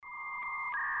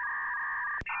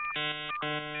Hello,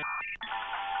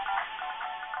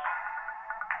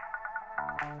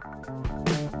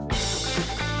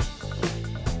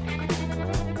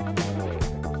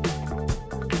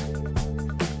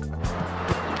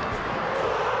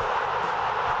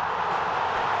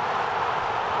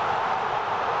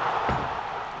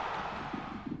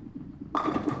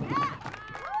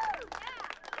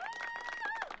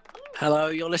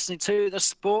 you're listening to the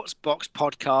Sports Box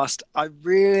podcast. I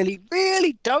really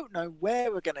don't know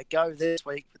where we're going to go this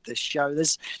week with this show.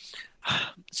 It's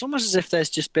almost as if there's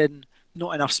just been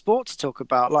not enough sport to talk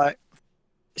about. Like,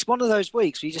 it's one of those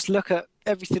weeks where you just look at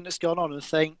everything that's gone on and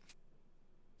think,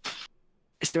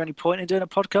 is there any point in doing a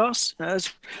podcast?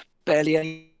 There's barely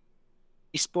any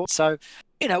sport. So,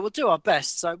 we'll do our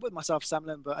best. So with myself, Sam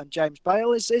Lambert, and James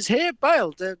Bale is here.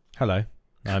 Bale, hello.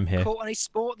 I'm here. Caught any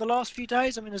sport the last few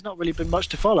days? I mean, there's not really been much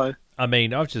to follow. I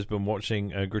mean, I've just been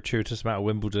watching a gratuitous amount of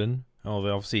Wimbledon.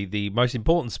 Obviously, the most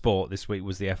important sport this week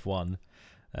was the F1,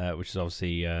 which is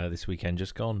obviously this weekend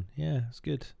just gone. Yeah, it's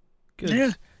good. Good.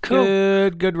 Yeah, cool.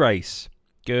 Good race.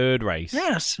 Good race.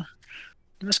 Yes,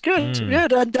 that's good. Yeah,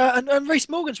 and Reece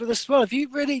Morgan's with us as well.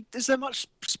 Is there much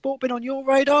sport been on your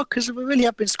radar? Because we really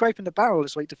have been scraping the barrel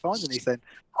this week to find anything.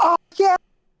 Oh, yeah.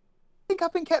 I think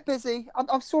I've been kept busy.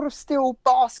 I'm sort of still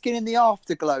basking in the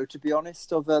afterglow, to be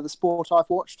honest, of the sport I've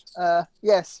watched.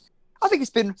 Yes, I think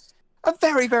it's been a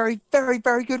very, very, very,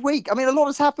 very good week. I mean, a lot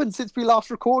has happened since we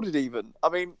last recorded, even. I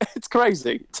mean, it's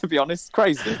crazy, to be honest.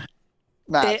 Crazy.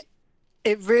 Mad.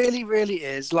 It really, really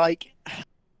is. Like,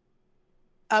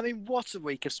 I mean, what a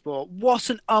week of sport. What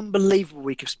an unbelievable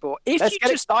week of sport. Let's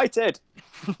get excited.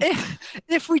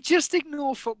 If we just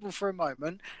ignore football for a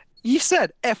moment, you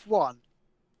said F1.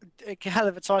 A hell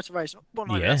of a title race. Well,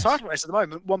 not even a title race at the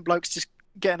moment. One bloke's just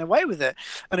getting away with it,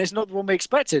 and it's not the one we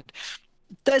expected.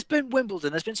 There's been Wimbledon.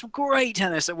 There's been some great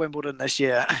tennis at Wimbledon this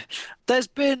year. There's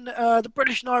been the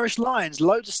British and Irish Lions.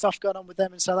 Loads of stuff going on with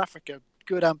them in South Africa,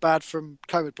 good and bad from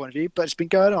COVID point of view, but it's been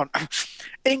going on.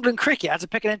 England cricket had to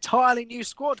pick an entirely new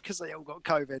squad because they all got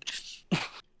COVID.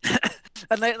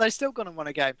 And they still gone and won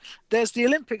a game. There's the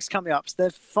Olympics coming up. So they're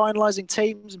finalising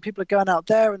teams, and people are going out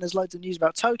there, and there's loads of news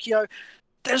about Tokyo.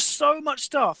 There's so much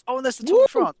stuff. Oh, and there's the Tour de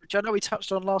France, which I know we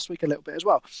touched on last week a little bit as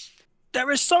well. There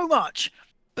is so much,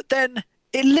 but then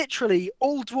it literally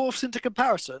all dwarfs into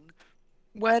comparison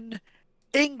when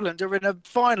England are in a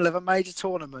final of a major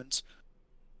tournament.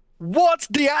 What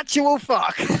the actual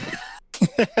fuck?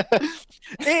 It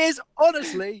is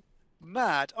honestly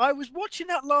mad. I was watching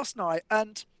that last night,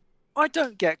 and I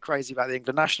don't get crazy about the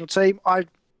England national team.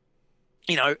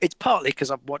 It's partly because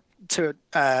I'm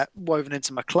woven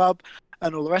into my club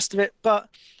and all the rest of it. But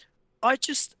I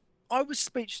was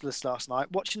speechless last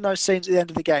night watching those scenes at the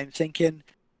end of the game, thinking,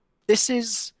 this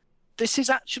is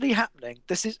actually happening.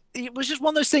 It was just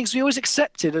one of those things we always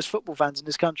accepted as football fans in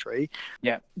this country.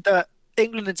 Yeah. That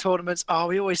England in tournaments,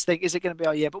 we always think, is it going to be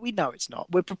our year? But we know it's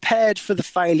not. We're prepared for the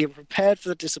failure. We're prepared for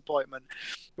the disappointment.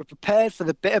 We're prepared for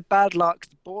the bit of bad luck,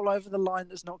 the ball over the line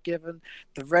that's not given,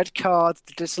 the red cards,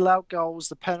 the disallowed goals,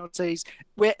 the penalties.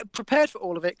 We're prepared for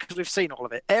all of it because we've seen all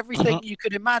of it. Everything you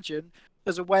could imagine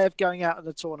as a way of going out in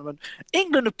the tournament.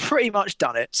 England have pretty much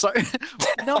done it. So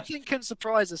nothing can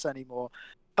surprise us anymore,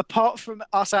 apart from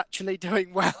us actually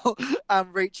doing well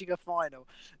and reaching a final.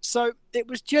 So it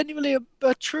was genuinely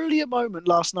truly a moment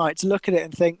last night to look at it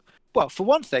and think, well, for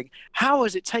one thing, how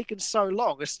has it taken so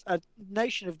long? A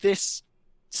nation of this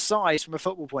size from a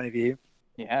football point of view,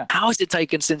 how has it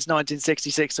taken since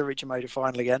 1966 to reach a major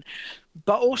final again?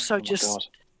 But also just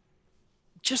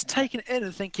taking it in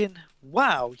and thinking,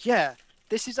 wow, yeah,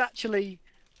 this is actually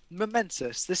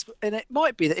momentous. And it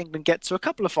might be that England get to a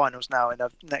couple of finals now in the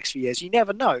next few years. You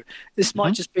never know. This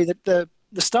might just be the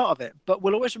start of it. But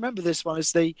we'll always remember this one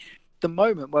as the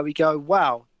moment where we go,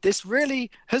 wow, this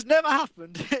really has never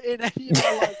happened in any of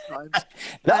our lifetimes.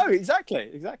 No,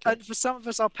 exactly. And for some of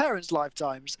us, our parents'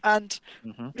 lifetimes. And,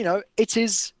 it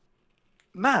is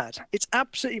mad. It's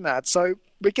absolutely mad. So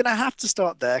we're going to have to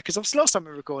start there, because obviously last time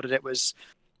we recorded it was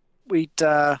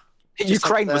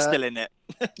Ukraine was still in it.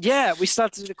 Yeah, we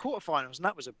started the quarterfinals, and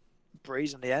that was a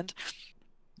breeze in the end.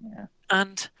 Yeah.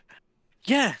 And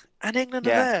England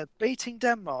are there beating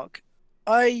Denmark.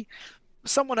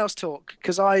 Someone else talk,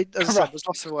 because I said, was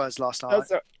lost for words last night.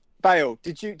 Bale,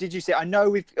 did you see? I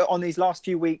know we've on these last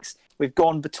few weeks we've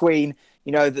gone between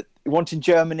wanting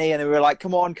Germany, and then we were like,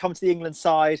 come to the England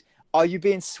side. Are you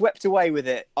being swept away with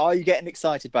it? Are you getting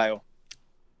excited, Bale?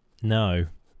 No.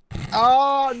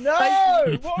 Oh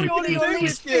no! What are you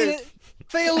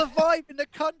Feel the vibe in the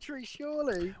country,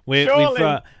 surely.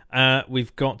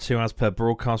 We've got to, as per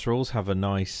broadcast rules, have a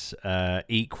nice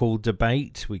equal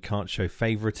debate. We can't show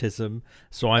favouritism,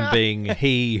 so I'm being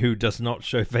he who does not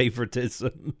show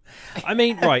favouritism. I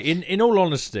mean, right, in all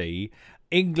honesty,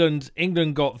 England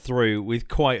got through with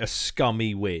quite a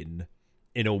scummy win.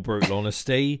 In all brutal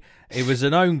honesty, it was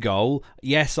an own goal.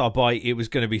 Yes, I buy it was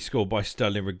going to be scored by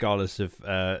Sterling, regardless of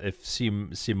if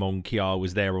Simon Kjaer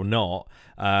was there or not.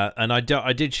 And I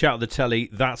did shout at the telly,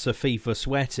 "That's a FIFA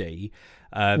sweaty,"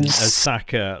 as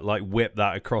Saka whipped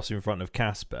that across in front of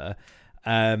Kasper.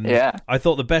 I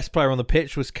thought the best player on the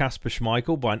pitch was Kasper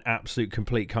Schmeichel by an absolute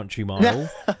complete country mile.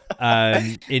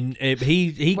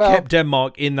 He kept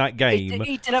Denmark in that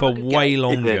game for way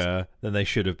longer than they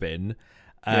should have been.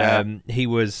 He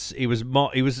was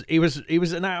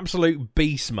an absolute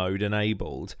beast mode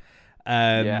enabled.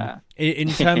 In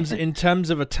terms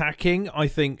of attacking, I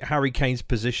think Harry Kane's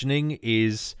positioning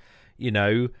is,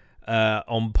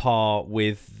 on par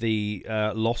with the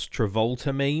Lost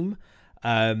Travolta meme,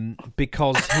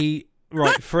 because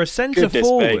for a centre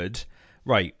forward,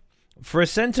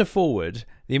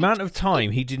 the amount of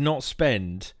time he did not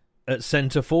spend at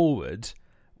centre forward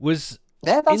was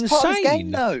insane. Part of his game,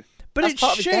 though. But it's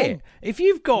shit. If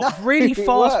you've got really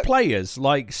fast players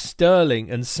like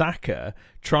Sterling and Saka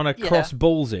trying to cross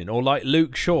balls in, or like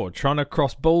Luke Shaw trying to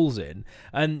cross balls in,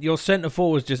 and your centre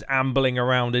forward's just ambling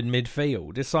around in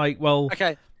midfield, it's like, well,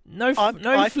 no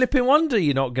flipping wonder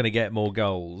you're not going to get more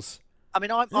goals. I mean,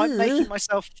 I'm making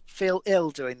myself feel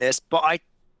ill doing this, but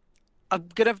I'm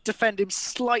going to defend him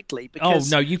slightly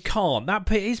because... Oh, no, you can't.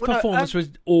 His performance was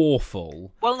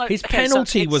awful. Well, no, his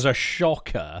penalty was a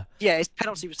shocker. Yeah, his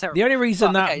penalty was terrible. The only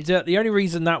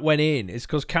reason that went in is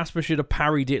because Kasper should have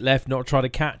parried it left, not try to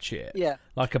catch it. Yeah.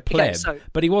 Like a pleb.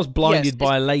 But he was blinded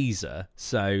by a laser,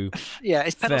 so... Yeah,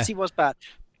 his penalty was bad.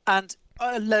 And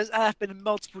there have been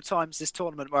multiple times this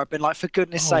tournament where I've been like, for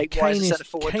goodness sake, why is the centre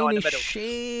forward not in the middle?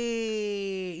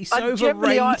 He's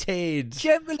overrated.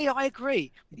 Generally, I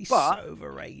agree. He's but so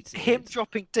overrated. Him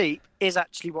dropping deep is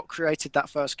actually what created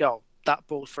that first goal. That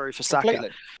ball through for Saka.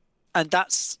 Completely. And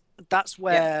that's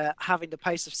where having the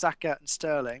pace of Saka and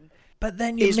Sterling... But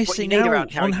then you're missing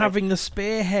out on having the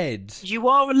spearhead. You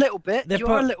are a little bit.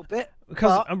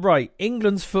 Because,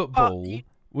 England's football...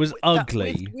 was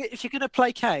ugly. If you're going to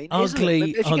play Kane,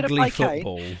 ugly football.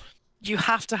 Kane, you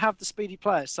have to have the speedy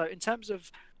players. So in terms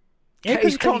of,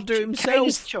 because he can't do it himself.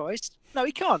 Kane's choice, no,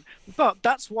 he can't. But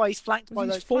that's why he's flanked by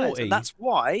those players, and that's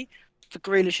why the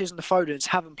Grealishes and the Fodens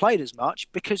haven't played as much,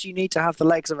 because you need to have the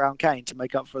legs around Kane to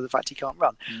make up for the fact he can't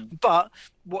run. But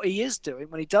what he is doing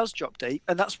when he does drop deep,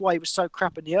 and that's why he was so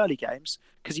crap in the early games,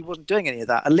 because he wasn't doing any of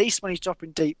that. At least when he's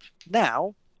dropping deep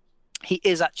now, he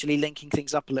is actually linking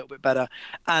things up a little bit better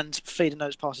and feeding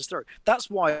those passes through.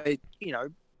 That's why,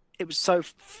 it was so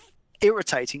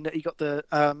irritating that he got the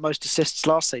most assists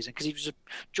last season, because he was just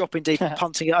dropping deep and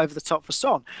punting it over the top for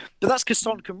Son. But that's because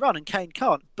Son can run and Kane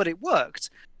can't. But it worked.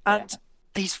 And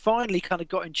he's finally kind of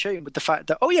got in tune with the fact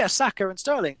that, Saka and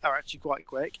Sterling are actually quite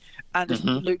quick. And if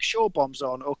Luke Shaw bombs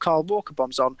on or Kyle Walker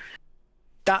bombs on,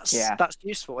 that's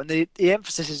useful. And the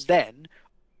emphasis is then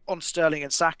on Sterling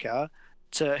and Saka,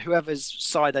 to whoever's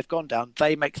side they've gone down,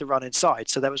 they make the run inside.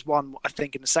 So there was one, I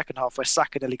think, in the second half where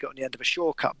Saka nearly got on the end of a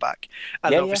Shaw cutback.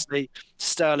 And obviously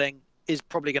Sterling is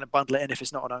probably going to bundle it in if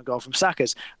it's not an own goal from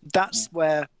Saka's. That's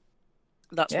where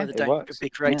the danger could be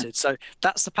created. Yeah. So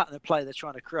that's the pattern of play they're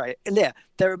trying to create. And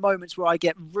there are moments where I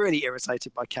get really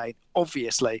irritated by Kane,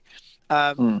 obviously.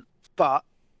 But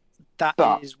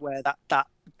that is where that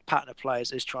pattern of play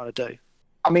is trying to do.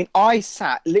 I mean, I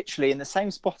sat literally in the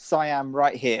same spot as I am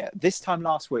right here this time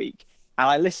last week, and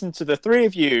I listened to the three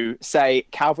of you say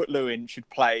Calvert-Lewin should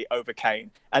play over Kane.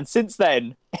 And since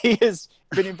then, he has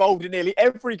been involved in nearly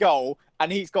every goal,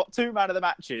 and he's got 2 man of the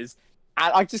matches.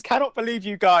 And I just cannot believe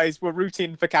you guys were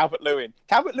rooting for Calvert-Lewin.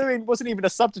 Calvert-Lewin wasn't even a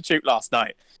substitute last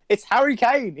night. It's Harry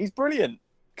Kane. He's brilliant.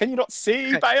 Can you not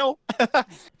see, Bale?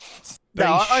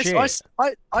 No,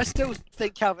 I still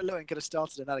think Calvert-Lewin could have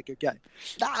started and had a good game.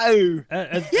 No.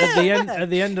 At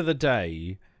the end of the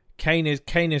day, Kane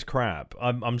is crap.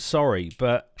 I'm sorry,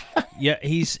 but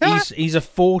he's a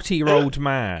 40-year-old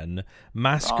man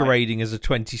masquerading as a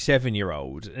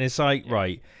 27-year-old, and it's like,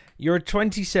 right, you're a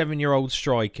 27-year-old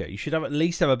striker. You should at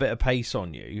least have a bit of pace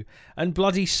on you. And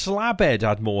bloody Slabhead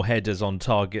had more headers on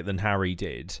target than Harry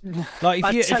did. Like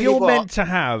if you're meant to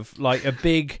have like a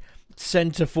big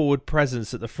centre forward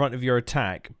presence at the front of your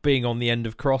attack being on the end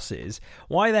of crosses,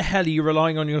 why the hell are you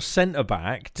relying on your centre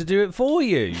back to do it for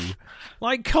you?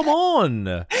 Like, come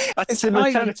on. It's an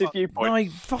alternative viewpoint. Like,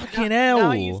 fucking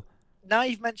hell. Now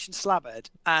you've mentioned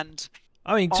Slabhead, and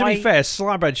I mean, to be fair,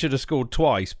 Slabhead should have scored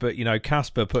twice, but,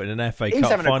 Casper put in an FA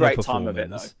Cup final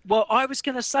performance. Well, I was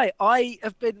going to say, I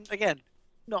have been, again,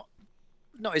 not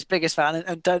his biggest fan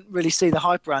and don't really see the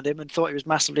hype around him and thought he was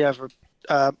massively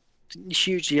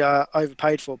hugely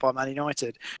overpaid for by Man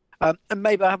United. And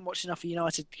maybe I haven't watched enough of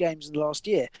United games in the last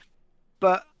year.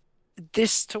 But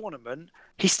this tournament,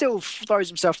 he still throws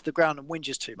himself to the ground and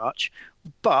whinges too much.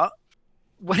 But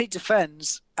when he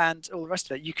defends and all the rest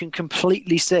of it, you can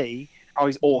completely see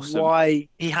he's awesome. Why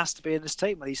he has to be in this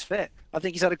team when he's fit. I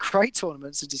think he's had a great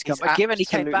tournament since he's come back. Given he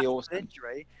came back from an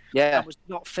injury and was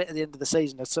not fit at the end of the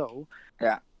season at all.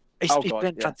 Yeah. He's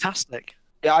been fantastic.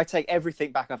 Yeah, I take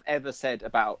everything back I've ever said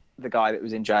about the guy that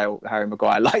was in jail, Harry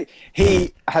Maguire. Like,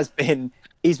 he has been...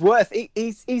 He's worth it.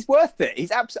 He's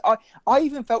absolutely... I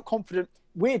even felt confident,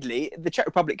 weirdly, the Czech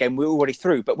Republic game we were already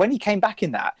through, but when he came back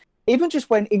in that, even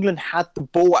just when England had the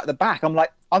ball at the back, I'm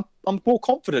like, I'm more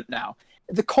confident now.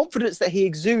 The confidence that he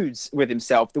exudes with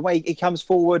himself, the way he comes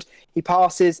forward, he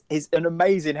passes, he's an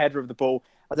amazing header of the ball.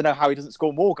 I don't know how he doesn't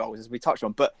score more goals, as we touched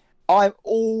on, but I'm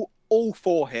all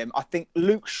for him. I think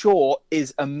Luke Shaw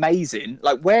is amazing.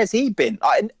 Like, where's he been?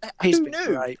 Who knew?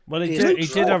 Great. Well, he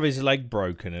did have his leg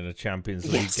broken in a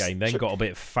Champions League game, then got a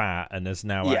bit fat and has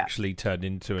now actually turned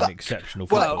into an exceptional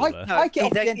footballer. I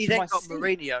get he then got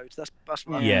Mourinho. That's what that's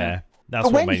but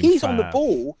what when made him he's fat. on the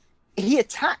ball, he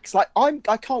attacks. Like, I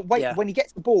can't wait. When he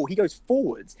gets the ball, he goes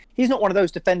forwards. He's not one of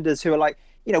those defenders who are like,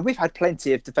 we've had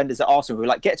plenty of defenders at Arsenal who are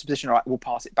like, get to position, all right, we'll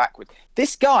pass it backward.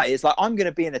 This guy is like, I'm going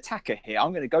to be an attacker here.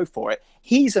 I'm going to go for it.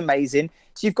 He's amazing.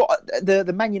 So you've got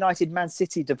the Man United, Man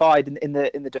City divide in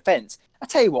the defence. I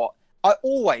tell you what, I've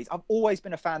always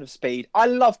been a fan of speed. I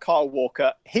love Kyle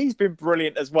Walker. He's been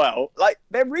brilliant as well. Like,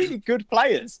 they're really good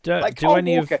players. Do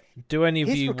any of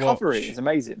you recovery is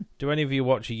amazing. Do any of you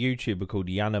watch a YouTuber called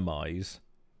Yanamize?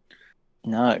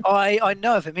 No. I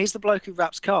know of him. He's the bloke who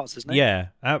wraps cars, isn't he? Yeah,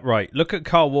 right. Look at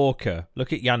Kyle Walker.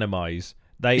 Look at Yanamize.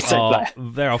 They are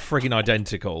frigging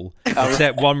identical,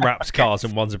 except one wraps cars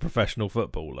and one's a professional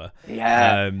footballer.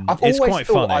 Yeah, I've it's always quite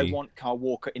thought funny. I want Kyle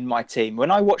Walker in my team.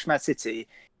 When I watch Man City,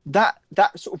 that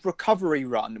sort of recovery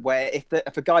run where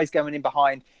if a guy's going in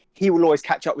behind, he will always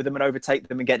catch up with them and overtake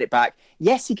them and get it back.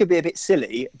 Yes, he could be a bit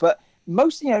silly, but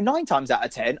most 9 times out of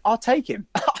 10, I'll take him.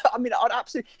 I mean, I'd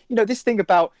absolutely, this thing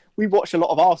about we watch a lot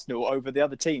of Arsenal over the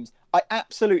other teams. I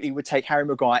absolutely would take Harry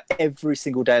Maguire every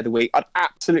single day of the week. I'd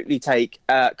absolutely take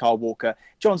Kyle Walker,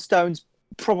 John Stones,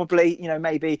 probably,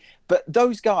 maybe, but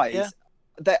those guys,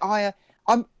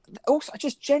 I'm also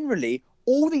just generally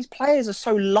all these players are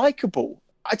so likable.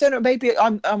 I don't know, maybe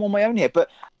I'm on my own here, but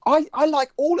I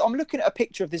like I'm looking at a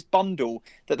picture of this bundle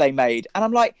that they made, and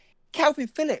I'm like, Calvin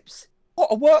Phillips, what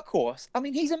a workhorse. I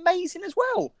mean, he's amazing as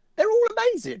well. They're all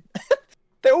amazing.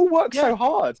 They all work so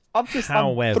hard. I'm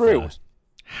thrilled.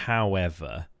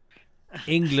 However,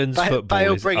 England's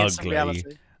football is ugly.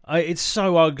 It's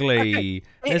so ugly.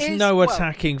 Okay, There's no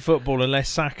attacking football unless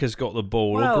Saka's got the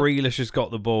ball or Grealish has got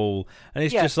the ball, and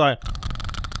it's just like...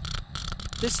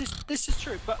 This is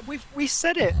true, but we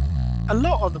said it a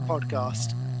lot on the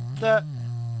podcast that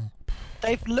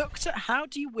they've looked at how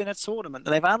do you win a tournament,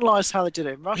 and they've analysed how they did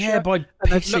it in Russia. Yeah, by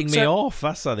pissing me off.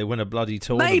 That's how they win a bloody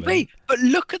tournament. Maybe, but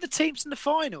look at the teams in the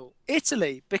final.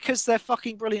 Italy, because they're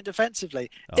fucking brilliant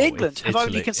defensively. England have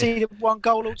only conceded 1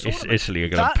 goal all tournament. Italy are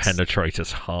going to penetrate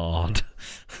us hard.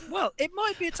 Well, it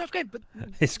might be a tough game, but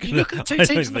you look at the 2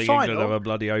 teams in the final. England have a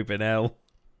bloody open L.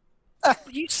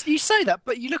 You say that,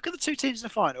 but you look at the 2 teams in the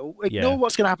final, ignore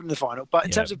what's going to happen in the final, but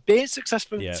in terms of being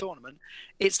successful in the tournament,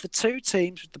 it's the 2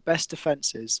 teams with the best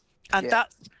defences. And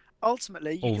that's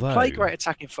ultimately, you can play great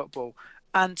attacking football.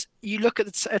 And you look at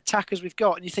the attackers we've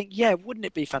got and you think, wouldn't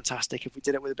it be fantastic if we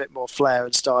did it with a bit more flair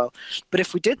and style? But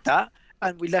if we did that,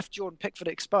 and we left Jordan Pickford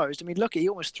exposed. I mean, look, he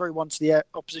almost threw one to the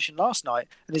opposition last night,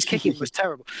 and his kicking was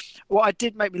terrible. What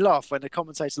did make me laugh when the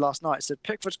commentator last night said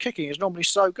Pickford's kicking is normally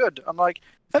so good. I'm like,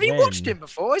 have you watched him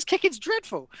before? His kicking's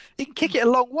dreadful. He can kick it a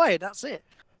long way, and that's it.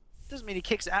 Doesn't mean he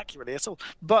kicks it accurately at all.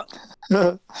 But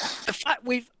the fact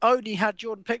we've only had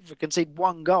Jordan Pickford concede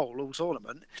 1 goal all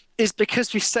tournament is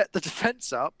because we set the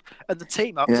defence up and the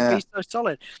team up to be so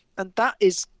solid. And that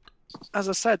is, as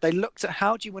I said, they looked at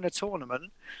how do you win a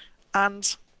tournament. And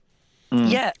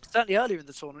certainly earlier in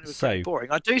the tournament it was pretty boring.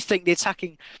 I do think the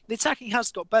attacking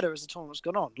has got better as the tournament's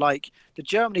gone on. Like the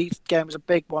Germany game was a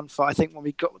big one for I think when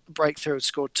we got the breakthrough and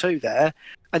scored 2 there,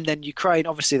 and then Ukraine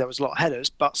obviously there was a lot of headers,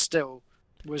 but still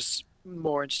was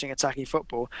more interesting attacking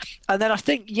football. And then I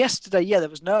think yesterday, there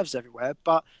was nerves everywhere,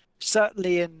 but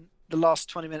certainly in the last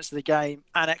 20 minutes of the game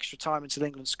and extra time until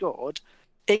England scored,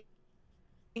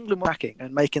 England were attacking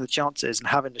and making the chances and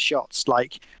having the shots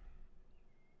like.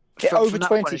 Over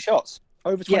 20 shots.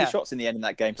 Over 20 shots in the end in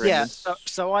that game for England.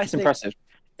 So I think impressive.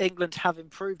 England have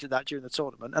improved at that during the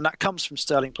tournament, and that comes from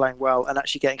Sterling playing well and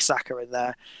actually getting Saka in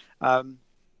there, and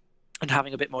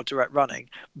having a bit more direct running.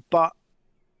 But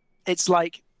it's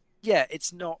like,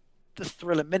 it's not the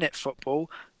thriller-minute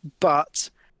football, but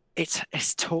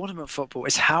it's tournament football.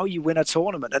 It's how you win a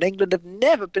tournament, and England have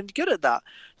never been good at that.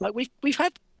 Like we've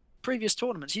had previous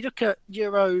tournaments. You look at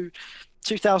Euro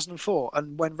 2004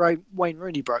 and when Wayne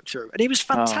Rooney broke through, and he was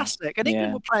fantastic. And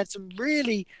England were playing some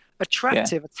really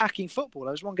attractive attacking football.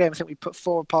 There was one game I think we put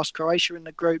 4 past Croatia in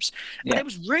the groups, and it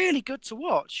was really good to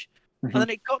watch. And then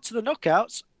it got to the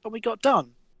knockouts, and we got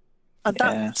done. And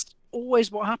that's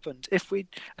always what happened.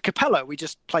 Capello, we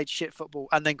just played shit football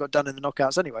and then got done in the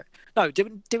knockouts anyway. No,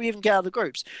 did we even get out of the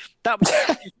groups? That was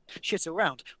shit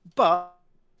around. But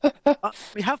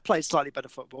we have played slightly better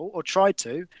football, or tried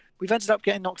to. We've ended up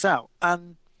getting knocked out.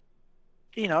 And,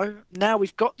 now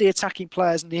we've got the attacking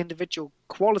players and the individual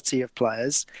quality of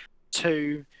players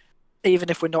to, even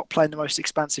if we're not playing the most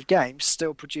expansive games,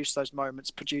 still produce those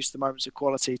moments, produce the moments of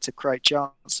quality to create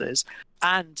chances.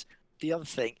 And the other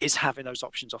thing is having those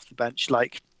options off the bench,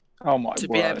 like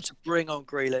be able to bring on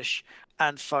Grealish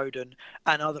and Foden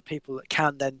and other people that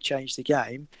can then change the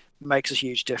game makes a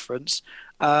huge difference,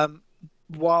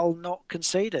 while not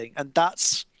conceding. And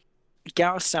that's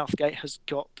Gareth Southgate has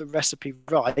got the recipe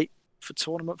right for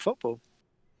tournament football.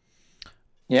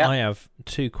 Yeah, I have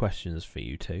 2 questions for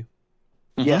you two.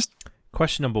 Yes.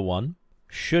 Question number 1: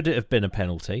 should it have been a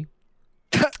penalty?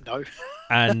 No.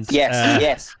 And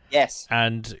yes.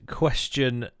 And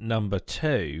question number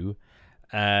 2: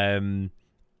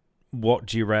 what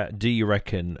do you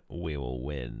reckon we will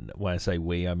win? When I say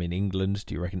we, I mean England.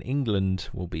 Do you reckon England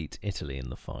will beat Italy in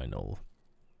the final?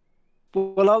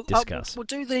 Well, we'll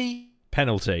do the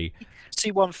penalty.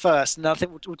 See one first, and I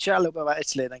think we'll chat a little bit about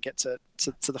Italy and then get to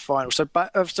the final. So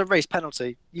Reece,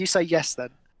 penalty. You say yes then.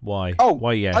 Why?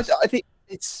 Why yes? I think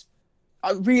it's.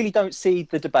 I really don't see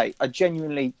the debate. I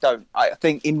genuinely don't. I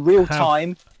think in real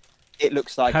time, it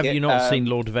looks like it. Have you not seen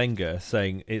Lord Wenger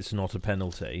saying it's not a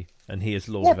penalty, and he is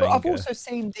Lord Wenger? Yeah, but I've also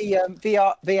seen the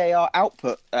VAR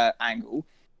output angle,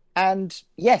 and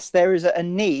yes, there is a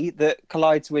knee that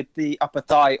collides with the upper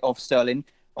thigh of Sterling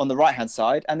on the right-hand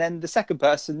side, and then the second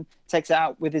person takes it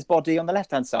out with his body on the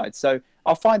left-hand side. So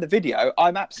I'll find the video.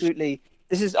 I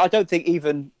don't think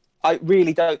even... I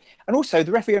really don't. And also,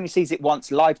 the referee only sees it once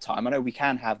live time. I know we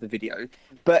can have the video,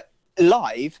 but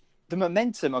live, the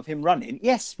momentum of him running,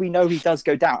 yes, we know he does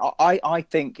go down. I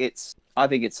think it's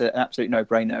an absolute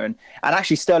no-brainer. And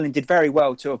actually, Sterling did very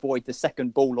well to avoid the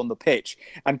second ball on the pitch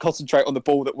and concentrate on the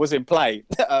ball that was in play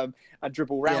and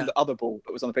dribble around the other ball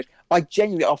that was on the pitch.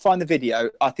 I'll find the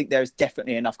video. I think there's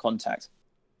definitely enough contact.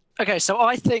 Okay, so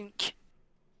I think...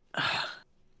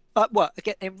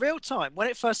 again, in real time, when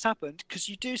it first happened, because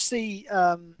you do see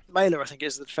Mailer, I think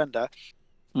is the defender,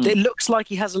 it looks like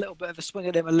he has a little bit of a swing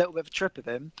at him, a little bit of a trip of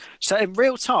him. So in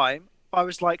real time, I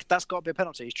was like, that's got to be a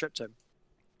penalty. He's tripped him.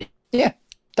 Yeah,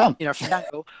 done. From the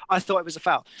angle, I thought it was a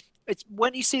foul. It's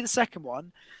when you see the second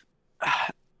one,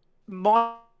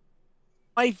 my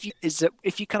view is that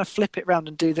if you kind of flip it around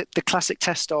and do the classic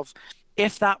test of,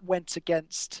 if that went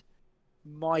against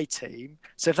my team,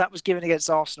 so if that was given against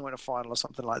Arsenal in a final or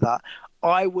something like that,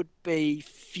 I would be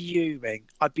fuming.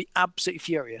 I'd be absolutely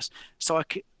furious.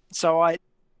 I'm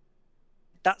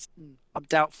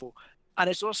doubtful. And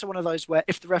it's also one of those where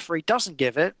if the referee doesn't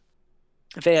give it,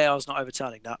 VAR is not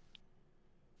overturning that.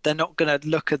 They're not going to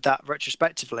look at that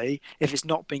retrospectively if it's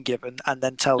not been given and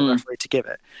then tell the referee to give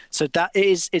it. So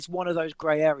it's one of those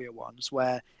grey area ones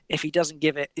where if he doesn't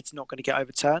give it, it's not going to get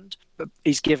overturned, but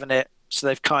he's given it. So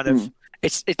they've kind of,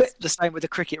 it's the same with the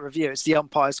cricket review. It's the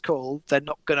umpire's call. They're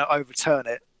not going to overturn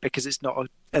it because it's not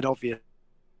an obvious.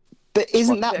 But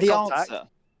isn't that the answer?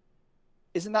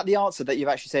 Isn't that the answer that you've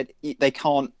actually said they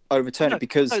can't overturn it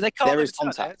because there is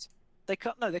contact? They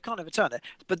can't overturn it.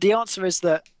 But the answer is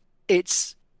that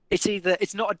it's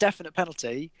not a definite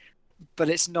penalty, but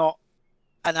it's not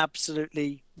an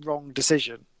absolutely wrong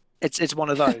decision. It's one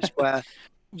of those where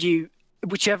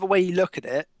whichever way you look at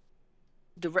it,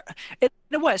 in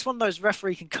a way, it's one of those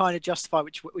referee can kind of justify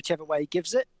whichever way he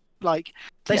gives it. Like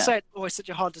they say, it's such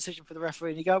a hard decision for the referee,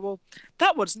 and you go, well,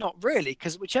 that one's not really,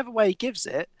 because whichever way he gives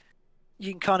it,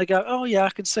 you can kind of go, oh yeah,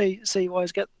 I can see why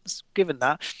he's given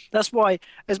that. That's why,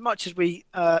 as much as we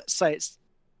say it's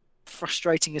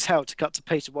frustrating as hell to cut to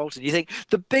Peter Walton, you think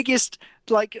the biggest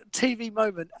TV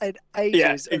moment in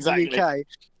ages in the UK,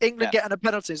 England getting a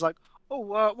penalty is like,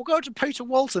 we'll go to Peter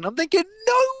Walton. I'm thinking,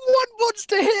 no one wants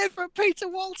to hear from Peter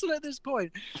Walton at this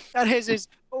point. And his is,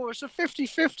 it's a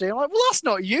 50-50. I'm like, well, that's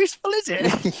not useful, is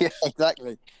it? Yeah,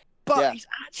 exactly. But he's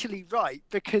actually right,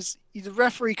 because the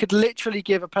referee could literally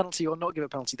give a penalty or not give a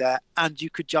penalty there, and you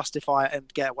could justify it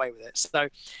and get away with it. So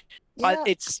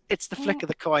it's the flick of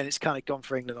the coin. It's kind of gone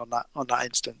for England on that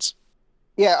instance.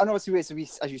 Yeah, and obviously,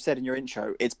 as you said in your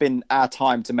intro, it's been our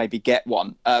time to maybe get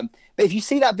one. But if you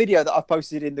see that video that I've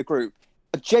posted in the group,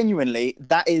 genuinely,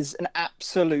 that is an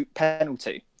absolute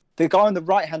penalty. The guy on the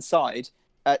right-hand side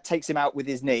takes him out with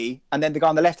his knee, and then the guy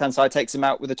on the left-hand side takes him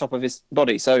out with the top of his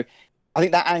body. So I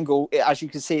think that angle, as you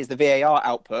can see, is the VAR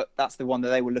output. That's the one that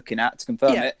they were looking at to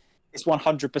confirm it. It's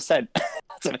 100%.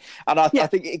 And I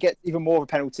think it gets even more of a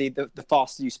penalty the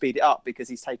faster you speed it up, because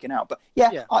he's taken out. But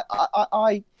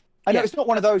I know it's not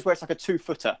one of those where it's like a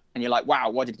 2-footer and you're like, wow,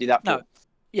 why did he do that for? No.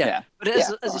 Yeah. But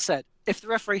as I said, if the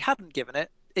referee hadn't given it,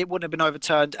 it wouldn't have been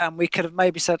overturned, and we could have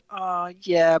maybe said,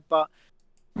 but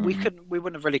we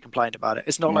wouldn't have really complained about it.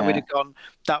 It's not like we'd have gone,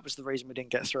 that was the reason we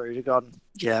didn't get through. We'd have gone,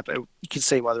 but you can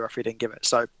see why the referee didn't give it.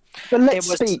 So, but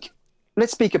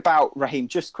let's speak about Raheem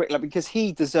just quickly, because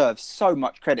he deserves so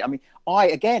much credit. I mean,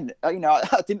 I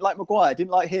didn't like Maguire,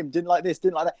 didn't like him, didn't like this,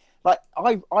 didn't like that. Like,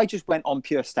 I just went on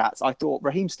pure stats. I thought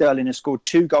Raheem Sterling has scored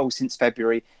 2 goals since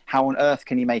February. How on earth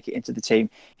can he make it into the team?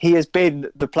 He has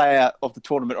been the player of the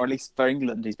tournament, or at least for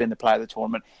England, he's been the player of the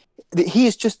tournament. He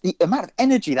is just, the amount of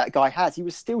energy that guy has. He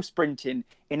was still sprinting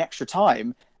in extra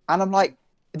time. And I'm like,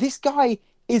 this guy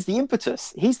is the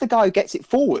impetus. He's the guy who gets it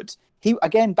forward. He,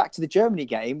 again, back to the Germany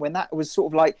game, when that was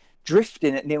sort of like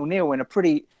drifting at 0-0 in a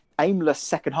pretty aimless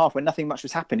second half when nothing much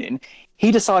was happening,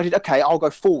 he decided, okay, I'll go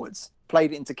forwards.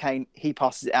 Played it into Kane, he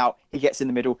passes it out, he gets in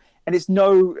the middle, and it's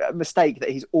no mistake that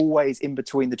he's always in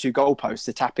between the 2 goalposts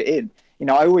to tap it in. You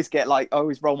know, I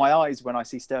always roll my eyes when I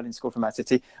see Sterling score for Man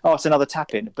City. Oh, it's another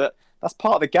tap in, but that's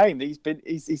part of the game.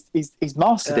 He's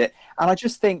mastered it, and I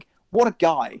just think, what a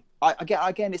guy.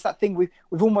 Again, it's that thing we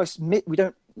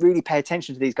don't really pay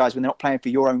attention to these guys when they're not playing for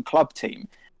your own club team,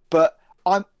 but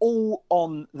I'm all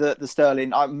on the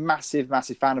Sterling. I'm a massive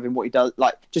fan of him, what he does,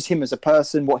 like just him as a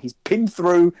person, what he's been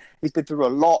through. He's been through a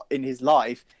lot in his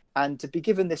life, and to be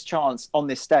given this chance on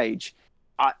this stage,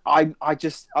 I'm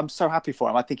so happy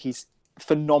for him. I think he's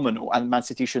phenomenal, and Man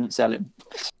City shouldn't sell him.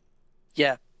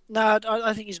 Yeah, no,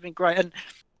 I think he's been great. And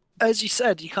as you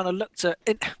said, you kind of looked at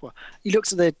it. Well, you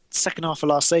looked at the second half of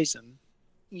last season.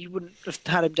 You wouldn't have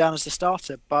had him down as the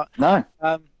starter, but no.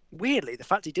 Weirdly, the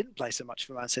fact he didn't play so much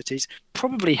for Man City is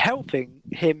probably helping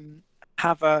him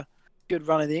have a good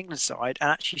run in the England side and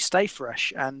actually stay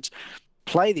fresh and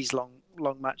play these long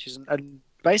matches and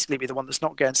basically be the one that's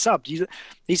not getting subbed.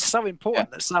 He's so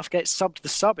important that Southgate subbed the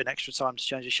sub in extra time to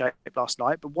change the shape last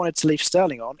night, but wanted to leave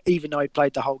Sterling on, even though he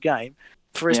played the whole game,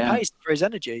 for his pace, for his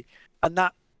energy. And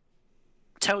that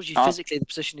tells you physically the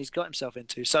position he's got himself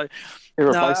into. So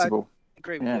irreplaceable. No, I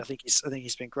agree with you. I think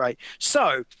he's been great.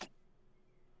 So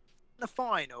the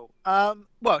final.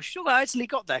 Sure, Italy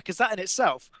got there, because that in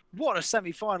itself, what a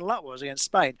semi-final that was against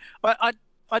Spain.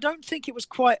 I don't think it was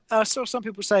quite. I saw some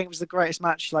people saying it was the greatest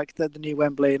match, like the new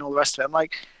Wembley and all the rest of it. I'm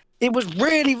like, it was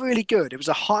really, really good. It was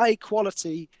a high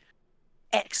quality,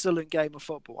 excellent game of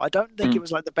football. I don't think it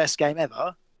was like the best game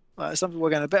ever. Some people were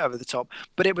going a bit over the top,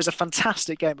 but it was a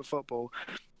fantastic game of football.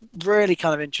 Really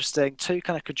kind of interesting. 2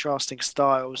 kind of contrasting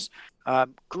styles.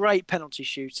 Great penalty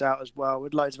shootout as well,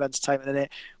 with loads of entertainment in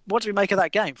it. What do we make of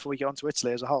that game before we get on to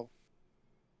Italy as a whole?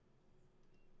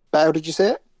 How did you see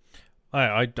it?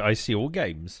 I see all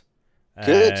games.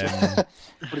 Good.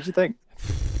 What did you think?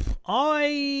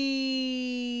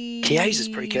 Chiesa's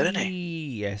pretty good, isn't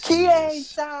he? Yes,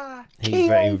 Chiesa. He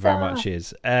very much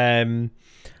is.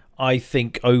 I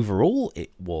think overall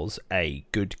it was a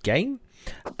good game.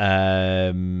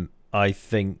 I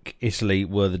think Italy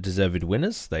were the deserved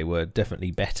winners. They were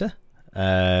definitely better.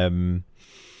 I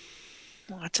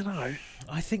don't know.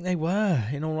 I think they were.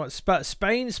 In all right,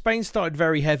 Spain started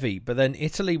very heavy, but then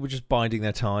Italy were just biding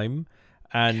their time,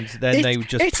 and then they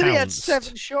just Italy pounced. had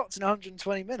 7 shots in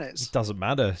 120 minutes. It doesn't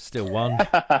matter. Still won.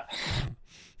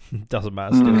 Doesn't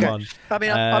matter. Still won. I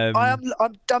mean,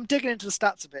 I'm digging into the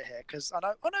stats a bit here, because I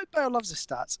know Bale loves his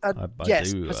stats. And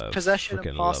possession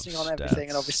and passing on everything,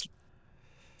 and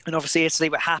obviously Italy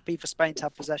were happy for Spain to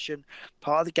have possession,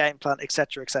 part of the game plan,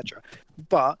 etc., etc.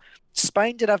 But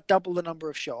Spain did have double the number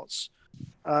of shots.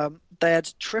 They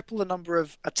had triple the number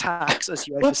of attacks, as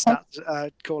UEFA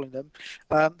stats calling them.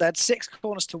 They had 6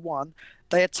 corners to 1.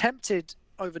 They attempted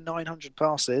over 900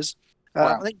 passes.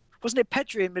 Wow. I think, wasn't it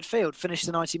Pedri in midfield finished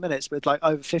the 90 minutes with like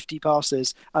over 50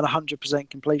 passes and 100%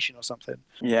 completion or something?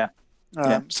 Yeah.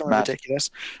 Something ridiculous.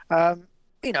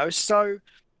 So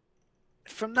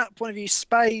from that point of view,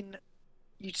 Spain,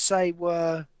 you'd say,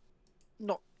 were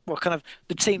not kind of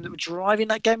the team that were driving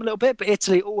that game a little bit, but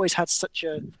Italy always had such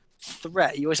a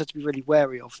threat. You always have to be really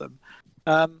wary of them.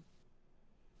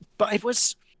 But it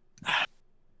was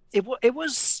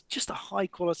just a high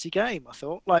quality game. I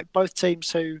thought, like both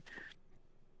teams who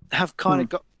have kind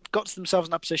of got to themselves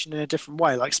in that position in a different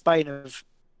way. Like Spain have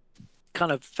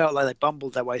kind of felt like they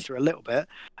bumbled their way through a little bit,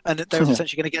 and that they were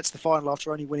essentially going to get to the final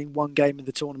after only winning one game in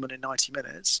the tournament in 90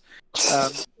 minutes,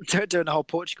 doing the whole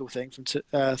Portugal thing from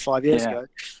 5 years ago.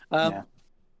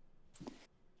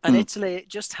 And Italy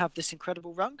just have this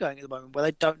incredible run going at the moment where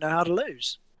they don't know how to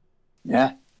lose.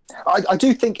 Yeah. I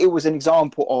do think it was an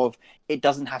example of it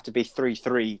doesn't have to be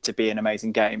 3-3 to be an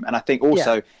amazing game. And I think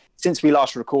also, since we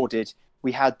last recorded,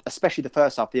 we had, especially the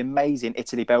first half, the amazing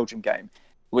Italy-Belgium game,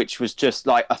 which was just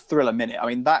like a thriller minute. I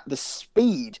mean, the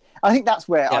speed, I think that's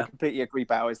where I completely agree,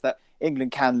 Bao, is that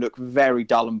England can look very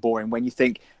dull and boring when you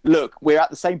think, look, we're at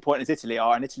the same point as Italy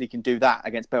are, and Italy can do that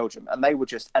against Belgium. And they were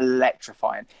just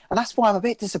electrifying. And that's why I'm a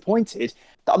bit disappointed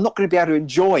that I'm not going to be able to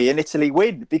enjoy an Italy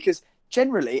win, because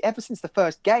generally, ever since the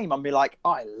first game, I'm be like,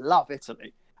 I love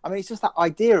Italy. I mean, it's just that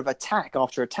idea of attack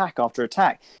after attack after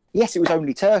attack. Yes, it was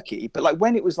only Turkey, but like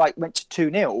when it was like went to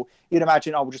 2-0, you'd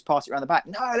imagine, we'll just pass it around the back.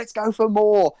 No, let's go for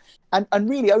more. And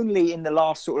really only in the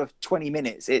last sort of 20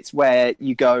 minutes, it's where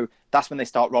you go, that's when they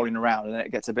start rolling around and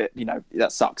it gets a bit,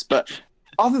 that sucks. But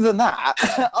other than that,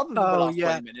 other than the last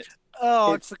 20 minutes.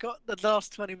 Oh, I forgot the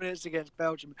last 20 minutes against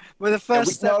Belgium. We're the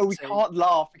first. No, we can't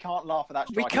laugh. We can't laugh at that.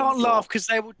 We can't laugh because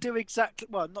they will do exactly.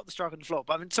 Well, not the strike on the floor,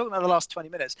 but I've been talking about the last 20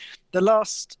 minutes. The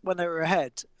last when they were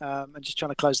ahead and just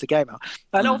trying to close the game out.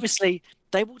 And obviously,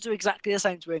 they will do exactly the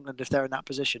same to England if they're in that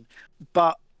position.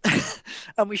 But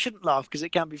and we shouldn't laugh because it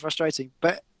can be frustrating.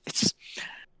 But it's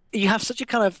you have such a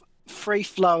kind of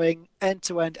free-flowing,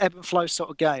 end-to-end, ebb and flow sort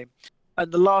of game.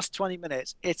 And the last 20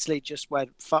 minutes, Italy just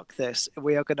went, fuck this.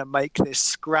 We are going to make this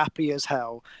scrappy as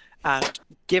hell. And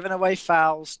giving away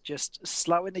fouls, just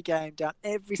slowing the game down.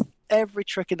 Every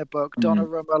trick in the book.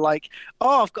 Donnarumma like,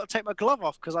 I've got to take my glove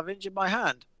off because I've injured my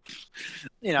hand.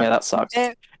 Yeah, that sucks.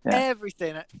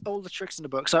 Everything, all the tricks in the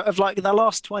book. So of like the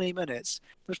last 20 minutes,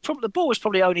 the ball was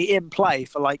probably only in play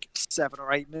for like 7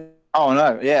 or 8 minutes. Oh,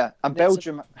 no, yeah. And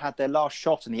Belgium had their last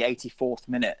shot in the 84th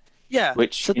minute. Yeah.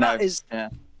 Which, so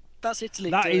that's Italy.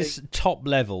 That doing... is top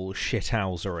level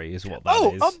shithousery, is what that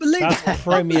is. Oh, unbelievable! That's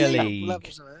Premier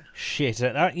League shit.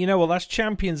 You know what? That's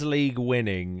Champions League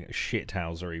winning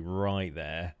shithousery right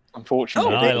there.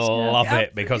 Unfortunately, I love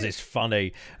it because it's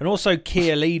funny, and also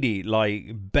Chiellini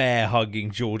like bear hugging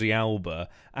Jordi Alba,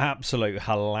 absolute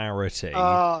hilarity.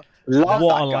 What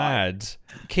a lad!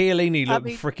 Chiellini looked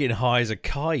freaking high as a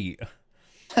kite.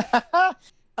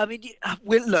 I mean,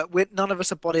 we're none of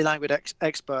us are body language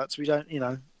experts. We don't,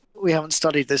 we haven't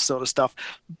studied this sort of stuff.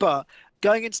 But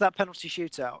going into that penalty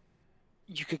shootout,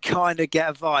 you could kind of get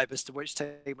a vibe as to which team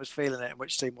was feeling it and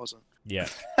which team wasn't. Yeah.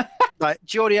 Like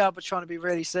Jordi Alba trying to be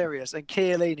really serious, and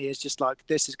Chiellini is just like,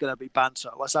 this is going to be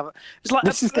banter. Let's have it. It's like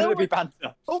this is going to be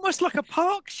banter. Almost like a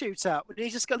park shootout when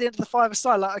he's just got the end of the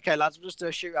five-a-side. Like, okay, lads, we'll just do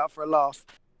a shootout for a laugh.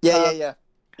 Yeah.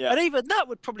 And even that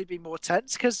would probably be more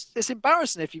tense because it's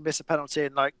embarrassing if you miss a penalty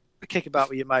and like kick about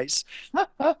with your mates.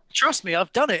 Trust me,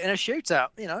 I've done it in a shootout.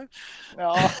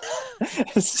 Oh.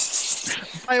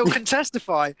 I all can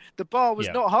testify. The bar was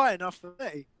not high enough for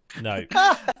me. No,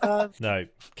 no,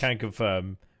 can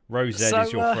confirm. Rose Ed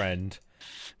is your friend.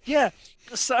 Yeah.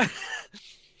 So,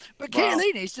 but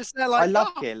Chiellini's just there like, I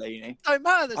love Chiellini. Don't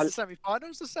matter. There's the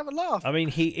semi-finals. Just have a laugh. I mean,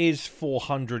 he is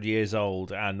 400 years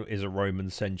old and is a Roman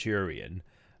centurion.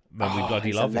 Man, we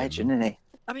bloody love him. Legend, isn't he?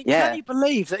 I mean, can you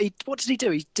believe that what did he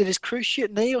do? He did his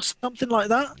cruciate knee or something like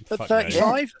that at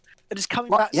 35 and is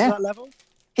coming back to that level?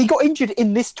 He got injured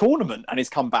in this tournament and he's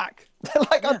come back.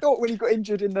 I thought when he got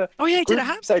injured in the he did a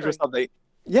hamstring or something.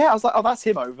 Yeah, I was like, that's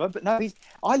him over. But no,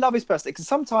 I love his personality because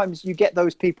sometimes you get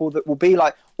those people that will be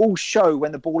like all show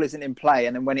when the ball isn't in play,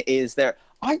 and then when it is there.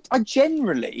 I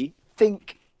generally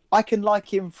think I can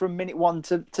like him from minute one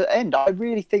to end. I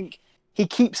really think he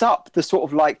keeps up the sort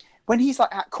of like when he's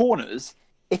like at corners.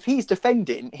 If he's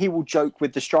defending, he will joke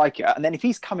with the striker, and then if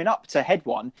he's coming up to head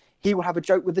one, he will have a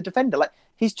joke with the defender. Like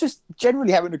he's just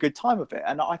generally having a good time of it,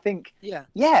 and I think,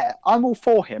 I'm all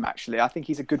for him. Actually, I think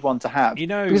he's a good one to have.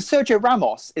 Because Sergio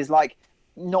Ramos is like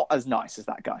not as nice as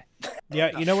that guy.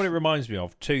 Yeah, you know what it reminds me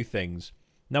of? Two things.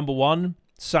 Number one,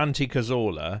 Santi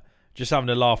Cazorla just having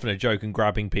a laugh and a joke and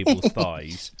grabbing people's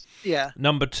thighs. Yeah.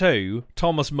 Number two,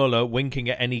 Thomas Muller winking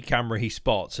at any camera he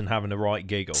spots and having a right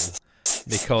giggle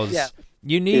because.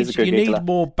 You need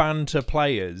more banter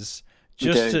players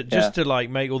just to like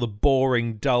make all the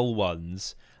boring dull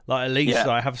ones like at least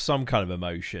like have some kind of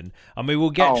emotion. I mean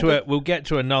we'll get to it. We'll get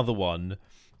to another one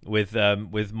with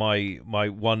my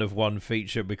one of one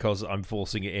feature because I'm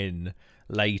forcing it in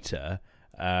later.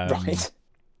 Right.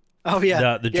 Oh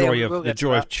yeah, the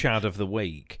joy of Chad of the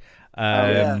week.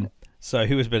 So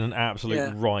who has been an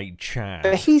absolute right Chad?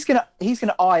 But he's gonna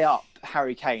eye up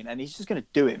Harry Kane, and he's just gonna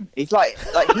do him. He's like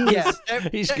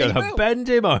he's gonna bend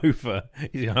him over.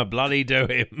 He's gonna bloody do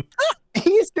him.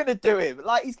 He is gonna do him.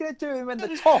 Like he's gonna do him in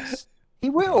the toss. He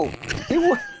will. He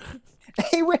will.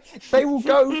 They will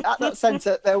go at that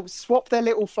centre. They'll swap their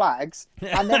little flags,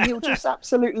 and then he'll just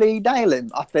absolutely nail him.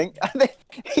 I think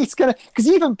he's gonna, because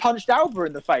he even punched Alba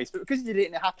in the face, but because he did it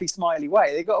in a happy, smiley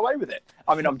way, they got away with it.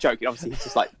 I mean, I'm joking. Obviously, he's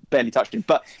just like barely touched him,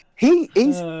 but he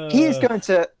is going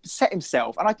to set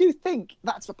himself, and I do think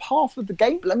that's a part of the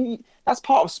game. I mean, that's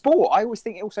part of sport. I always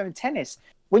think also in tennis,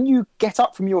 when you get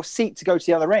up from your seat to go to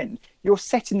the other end, you're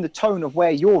setting the tone of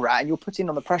where you're at, and you're putting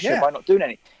on the pressure by not doing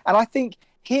any. And I think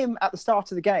him at the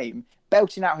start of the game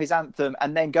belting out his anthem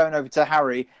and then going over to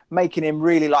Harry, making him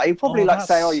really like, he'd probably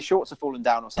say, "Oh, your shorts are falling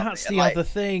down" or something. That's the other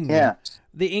thing. Yeah,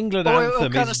 the England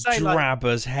anthem is drab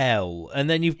as hell, and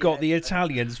then you've got the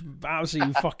Italians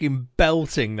absolutely fucking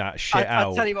belting that shit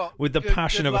out with the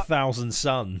passion of 1,000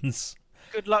 suns.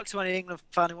 Good luck to any England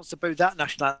fan who wants to boo that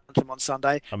national anthem on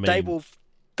Sunday. I mean, they will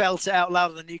belt it out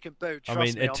louder than you can boo.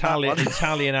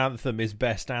 Italian anthem is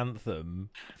best anthem.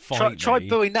 Try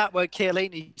booing that when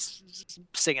Chiellini's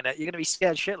singing it. You're going to be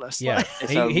scared shitless. Yeah,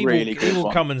 he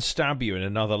will come and stab you in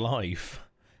another life.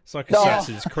 It's like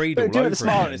Assassin's Creed all over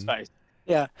smile on his face.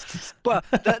 Yeah, but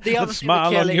the other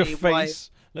smile on your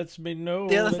face lets me know.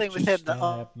 The other thing with him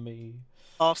that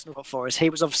Arsenal got for is he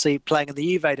was obviously playing in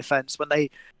the Juve defence when they,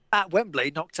 at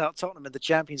Wembley, knocked out Tottenham in the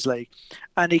Champions League,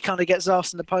 and he kind of gets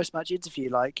asked in the post-match interview,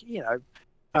 like,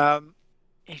 do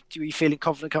you feeling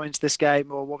confident coming into this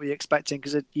game, or what were you expecting?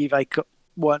 Because Juve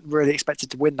weren't really expected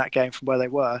to win that game from where they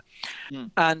were,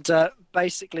 and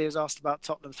basically he was asked about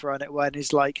Tottenham throwing it away, and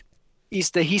he's like, "It's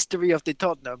the history of the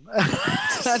Tottenham,"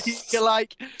 and you're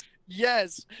like,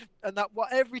 "Yes," and that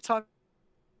every time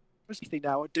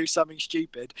now or do something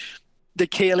stupid, the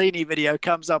Chiellini video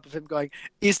comes up of him going,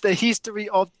 "Is the history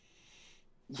of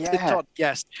the Tottenham?"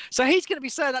 Yes. So he's going to be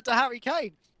saying that to Harry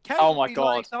Kane. Oh my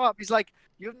God. Up. He's like,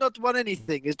 "You've not won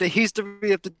anything. Is the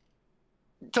history of the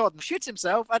Tottenham?" Shoots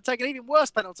himself and take an even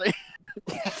worse penalty.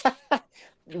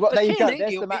 Well, there you go.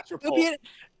 There's the match report.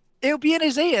 It'll be in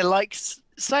his ear, like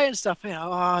saying stuff.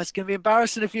 It's going to be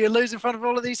embarrassing if you lose in front of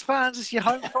all of these fans. It's your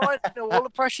home fight. All the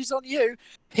pressure's on you.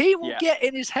 He will get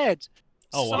in his head.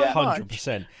 Oh,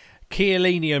 100%.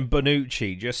 Chiellini and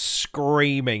Bonucci just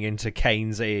screaming into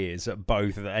Kane's ears at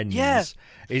both ends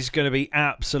is going to be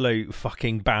absolute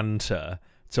fucking banter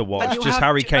to watch. Just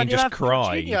Harry Kane just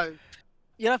cry.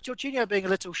 You'll have Jorginho being a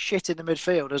little shit in the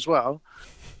midfield as well.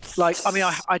 Like, I mean,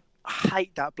 I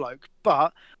hate that bloke,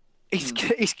 but he's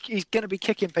going to be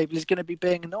kicking people. He's going to be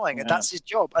being annoying, and that's his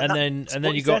job. And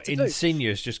then you got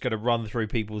Insigne's just going to run through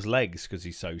people's legs because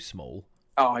he's so small.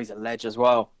 Oh, he's a ledge as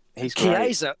well. He's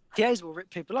Chiesa will rip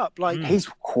people up. Like he's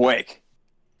quick.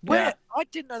 I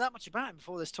didn't know that much about him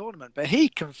before this tournament, but he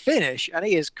can finish and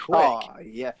he is quick. Oh,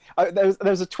 yeah. There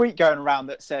was a tweet going around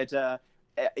that said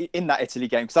in that Italy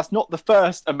game, because that's not the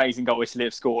first amazing goal Italy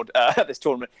have scored at this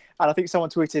tournament, and I think someone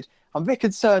tweeted, "I'm a bit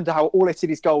concerned how all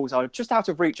Italy's goals are just out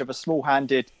of reach of a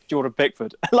small-handed Jordan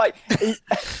Pickford." Like,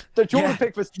 the Jordan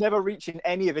Pickford's never reaching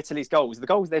any of Italy's goals. The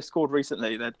goals they've scored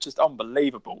recently, they're just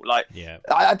unbelievable. Like,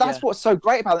 that's what's so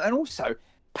great about it. And also,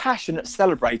 passionate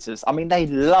celebrators. I mean, they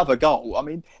love a goal. I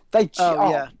mean,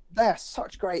 they're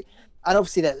such great. And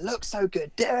obviously they look so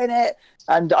good doing it.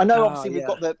 And I know obviously we've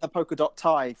got the polka dot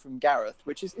tie from Gareth,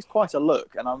 which is quite a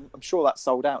look. And I'm sure that's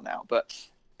sold out now. But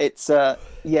it's,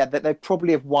 they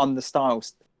probably have won the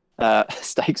styles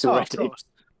stakes already. Of course.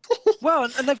 Well,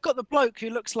 and they've got the bloke who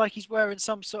looks like he's wearing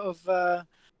some sort of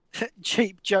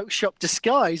cheap joke shop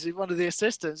disguise with one of the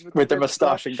assistants. With the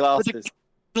moustache and glasses. With the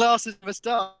glasses and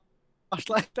moustache.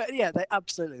 But yeah, they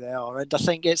are. And I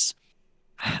think it's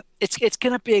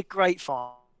going to be a great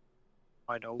final.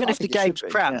 Even if the game's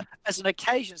crap, as an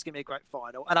occasion, it's going to be a great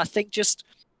final. And I think just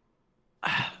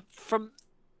from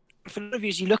the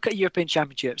views, you look at European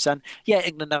Championships, and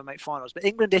England never make finals, but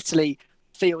England-Italy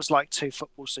feels like two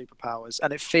football superpowers,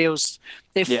 and it feels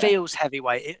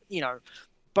heavyweight.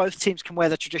 Both teams can wear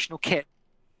the traditional kit.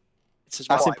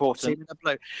 That's important. In the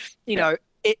blue.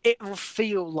 It will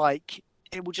feel like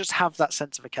it will just have that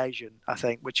sense of occasion, I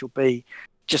think, which will be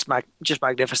just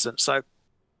magnificent. So,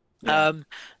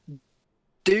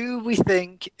 do we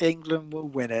think England will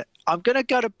win it? I'm going to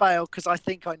go to Bale because I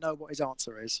think I know what his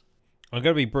answer is. I'm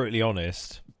going to be brutally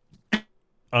honest.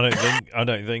 I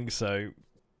don't think so.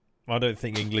 I don't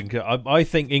think England. I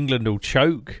think England will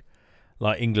choke.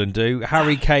 like England do.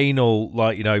 Harry Kane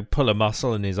will pull a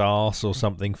muscle in his arse or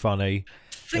something funny.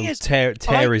 He'll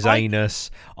tear his anus.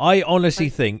 I honestly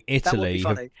think Italy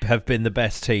have been the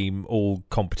best team all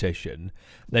competition.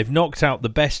 They've knocked out the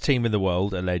best team in the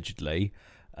world, allegedly,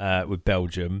 with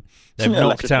Belgium. They've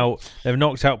knocked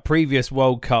out previous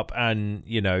World Cup and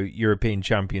European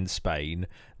champions Spain.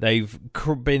 They've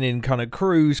been in kind of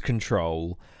cruise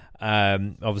control,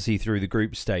 obviously through the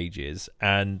group stages.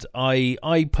 And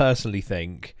I personally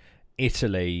think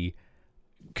Italy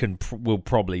will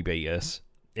probably beat us.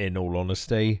 In all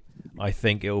honesty, I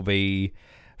think it'll be.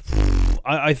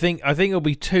 I think it'll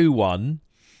be 2-1,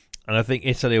 and I think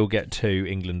Italy will get 2,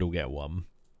 England will get 1.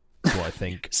 That's what I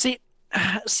think. See,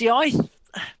 I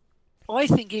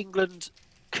think England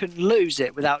can lose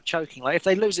it without choking. Like if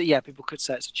they lose it, yeah, people could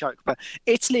say it's a choke. But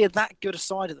Italy are that good a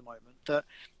side at the moment that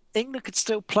England could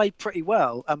still play pretty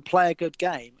well and play a good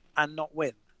game and not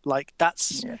win. Like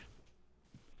that's. Yeah.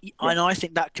 And I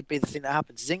think that could be the thing that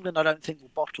happens. Is England, I don't think will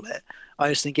bottle it. I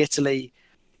just think Italy,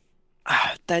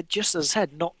 they're just, as I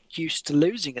said, not used to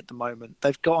losing at the moment.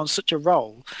 They've got on such a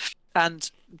roll,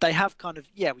 and they have kind of,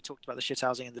 we talked about the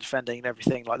shithousing and the defending and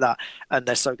everything like that, and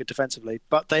they're so good defensively.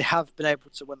 But they have been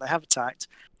able to, when they have attacked,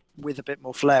 with a bit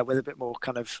more flair, with a bit more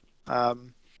kind of,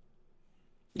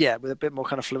 with a bit more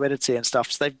kind of fluidity and stuff.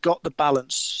 So they've got the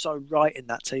balance so right in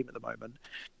that team at the moment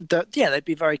that they'd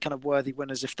be very kind of worthy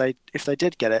winners if they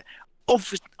did get it.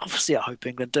 Obviously, I hope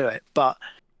England do it, but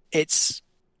it's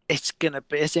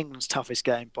England's toughest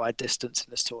game by a distance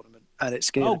in this tournament, and it's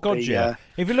going to be. Yeah.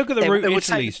 If you look at the route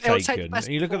Italy's taken, and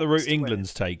you look at the route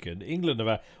England's taken, England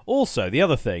have also the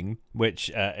other thing which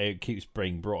it keeps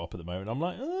being brought up at the moment. I'm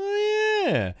like, oh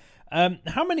yeah.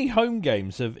 How many home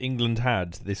games have England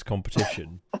had this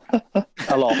competition?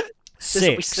 A lot.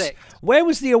 6. Where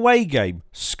was the away game?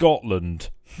 Scotland.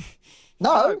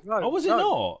 No. Oh, was it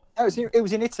not? No, it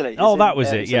was in Italy. That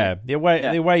was it. Yeah, the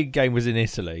away game was in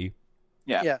Italy.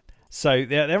 Yeah. So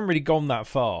they haven't really gone that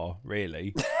far,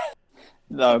 really.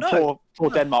 No, poor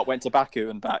Denmark went to Baku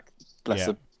and back. Bless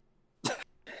them.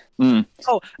 And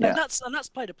that's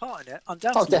played a part in it,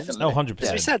 undoubtedly. Oh, definitely. 100%.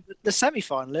 As we said, the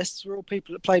semi-finalists were all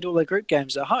people that played all their group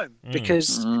games at home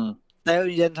because they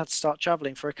only then had to start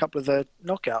travelling for a couple of the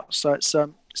knockouts. So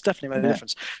it's definitely made a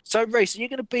difference. So, Reece, are you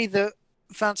going to be the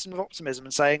fountain of optimism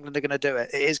and say England are going to do it?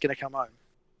 It is going to come home.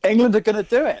 England are going to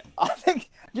do it. I think,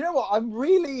 you know what,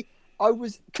 I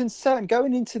was concerned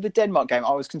going into the Denmark game.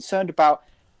 I was concerned about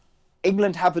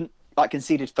England haven't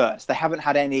conceded first. They haven't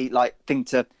had any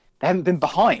they haven't been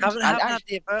behind. Haven't had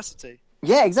the adversity.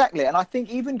 Yeah, exactly. And I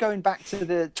think even going back to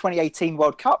the 2018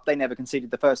 World Cup, they never conceded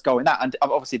the first goal in that. And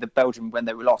obviously the Belgium when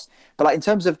they were lost. But in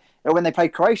terms of when they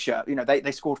played Croatia,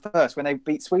 they scored first. When they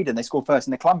beat Sweden, they scored first.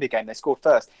 In the Colombia game, they scored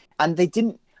first. And they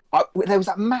didn't. There was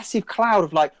that massive cloud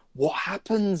of what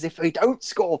happens if they don't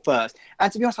score first?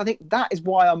 And to be honest, I think that is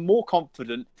why I'm more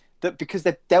confident that because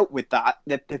they've dealt with that,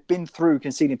 they've been through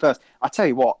conceding first. I tell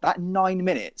you what, that 9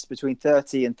 minutes between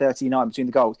 30 and 39 between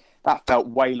the goals, that felt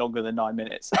way longer than 9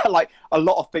 minutes. A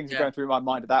lot of things are going through my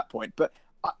mind at that point. But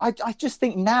I just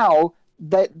think now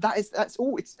that's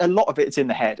all. It's a lot of it's in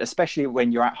the head, especially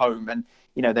when you're at home and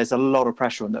there's a lot of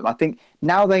pressure on them. I think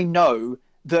now they know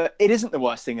that it isn't the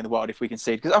worst thing in the world if we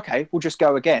concede because we'll just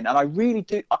go again. And I really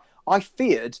do. I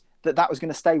feared that was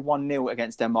going to stay 1-0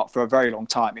 against Denmark for a very long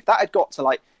time. If that had got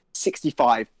to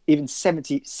 65, even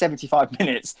 70, 75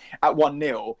 minutes at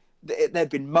 1-0, there'd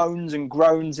been moans and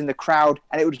groans in the crowd,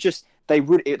 and it would just they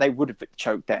would have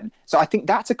choked then. So I think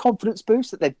that's a confidence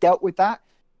boost that they've dealt with that.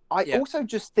 I also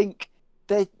just think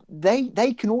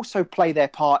they can also play their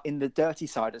part in the dirty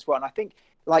side as well. And I think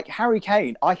Harry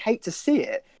Kane, I hate to see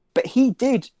it, but he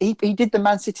did the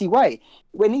Man City way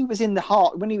when he was in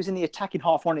the attacking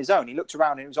half on his own. He looked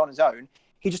around and he was on his own.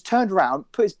 He just turned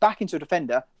around, put his back into a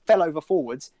defender, fell over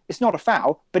forwards. It's not a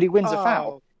foul, but he wins a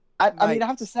foul. I mean, I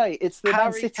have to say, it's the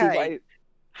Man City way.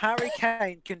 Harry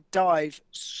Kane can dive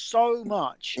so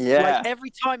much. Yeah. Every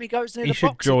time he goes near the box, he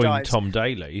should join Tom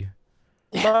Daley.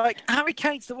 Harry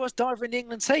Kane's the worst diver in the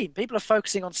England team. People are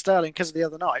focusing on Sterling because of the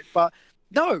other night, but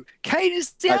no, Kane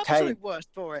is the absolute worst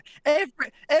for it.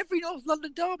 Every North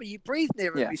London derby, you breathe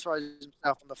near him, he throws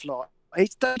himself on the floor. He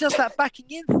does that backing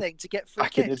in thing to get free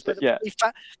kicks.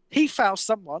 He fouls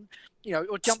someone,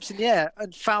 or jumps in the air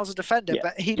and fouls a defender,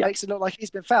 but he makes it look like he's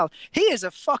been fouled. He is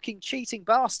a fucking cheating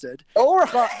bastard.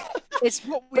 But it's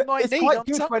what we might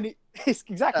need.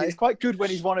 It's quite good when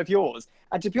he's one of yours.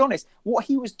 And to be honest, what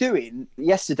he was doing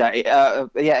yesterday,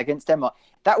 against Denmark,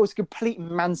 that was a complete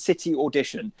Man City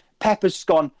audition. Pepper's just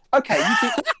gone, okay,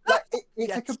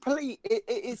 it's a complete.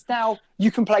 It's now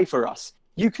you can play for us.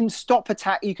 You can stop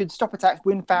attack. You can stop attacks,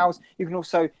 win fouls. You can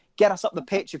also, get us up the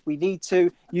pitch if we need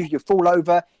to. You fall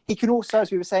over. He can also,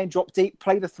 as we were saying, drop deep,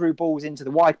 play the through balls into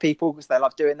the wide people because they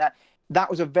love doing that. That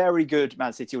was a very good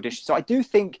Man City audition. So I do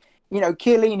think,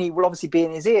 Chiellini will obviously be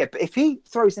in his ear, but if he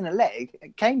throws in a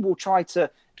leg, Kane will try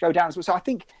to go down as well. So I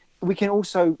think we can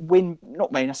also win,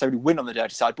 not necessarily win on the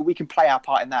dirty side, but we can play our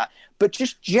part in that. But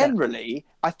just generally,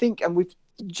 I think, and we've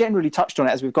generally touched on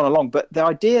it as we've gone along, but the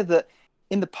idea that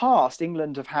in the past,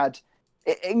 England have had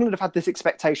this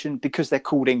expectation because they're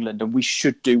called England and we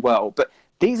should do well. But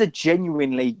these are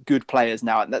genuinely good players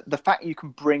now. And the fact you can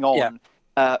bring on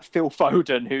Phil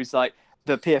Foden, who's like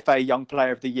the PFA Young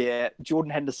Player of the Year,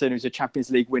 Jordan Henderson, who's a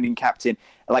Champions League winning captain,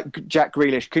 like Jack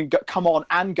Grealish, can come on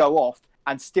and go off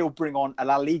and still bring on a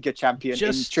La Liga champion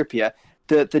in Trippier.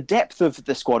 The depth of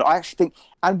the squad, I actually think,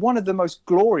 and one of the most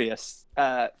glorious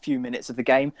few minutes of the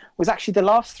game was actually the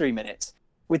last 3 minutes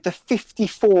with the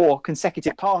 54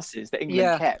 consecutive passes that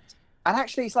England kept. And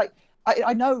actually, it's like,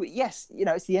 I know, yes,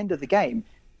 it's the end of the game,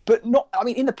 but not,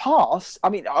 in the past,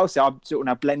 obviously I'm sort of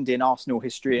now blending Arsenal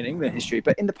history and England history,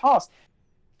 but in the past,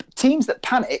 teams that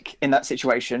panic in that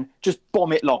situation just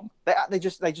bomb it long. They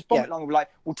just bomb it long. We're like,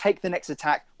 we'll take the next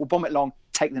attack, we'll bomb it long,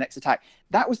 take the next attack.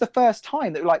 That was the first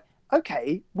time that we're like,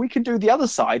 okay, we can do the other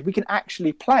side, we can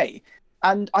actually play.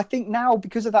 And I think now,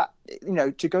 because of that,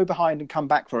 to go behind and come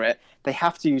back for it, they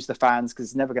have to use the fans, because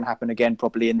it's never going to happen again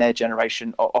probably in their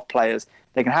generation of players.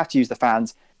 They're going to have to use the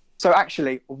fans. So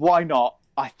actually, why not?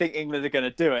 I think England are going to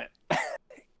do it.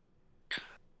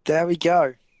 There we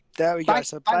go. Bank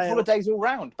holidays all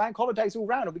round. Bank holidays all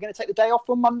round. Are we going to take the day off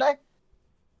on Monday?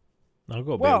 I've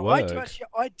got a bit of work.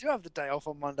 I do have the day off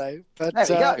on Monday, but there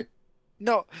we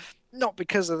go. Not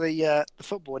because of the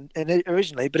football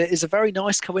originally, but it is a very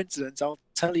nice coincidence. I'll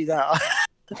tell you that.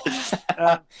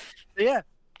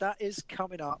 That is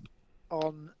coming up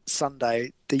on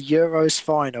Sunday. The Euros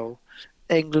final,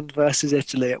 England versus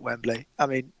Italy at Wembley.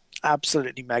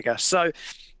 Absolutely mega. So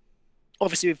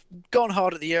obviously we've gone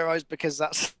hard at the Euros because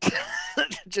that's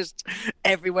just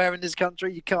everywhere in this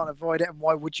country. You can't avoid it, and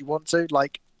why would you want to?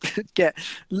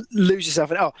 Lose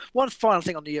yourself in it. Oh, one final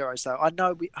thing on the Euros though. I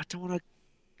don't want to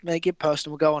make it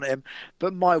personal, we'll go on him,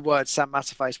 but my word, Sam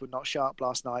Matterface would not shut up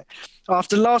last night.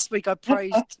 After last week I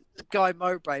praised Guy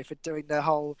Mowbray for doing the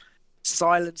whole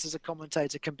silence as a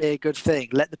commentator can be a good thing,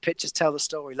 let the pictures tell the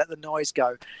story, let the noise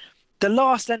go. The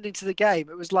last ending to the game,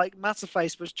 it was like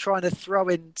Matterface was trying to throw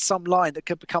in some line that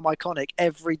could become iconic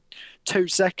every 2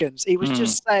 seconds. He was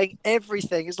just saying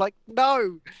everything. It's like,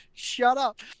 no, shut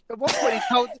up. At one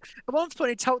point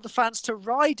he told the fans to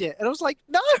ride it, and I was like,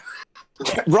 no.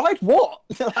 Ride what?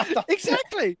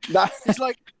 Exactly. No. It's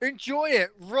like, enjoy it,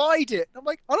 ride it. I'm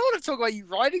like, I don't want to talk about you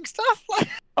riding stuff.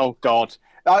 Oh God.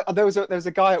 There was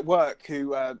a guy at work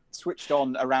who switched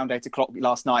on around 8 o'clock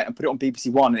last night and put it on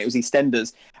BBC One, and it was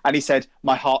EastEnders, and he said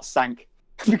my heart sank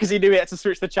because he knew he had to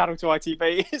switch the channel to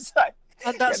ITV.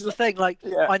 And that's the thing.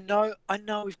 I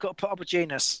know we've got to put up with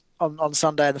Genius on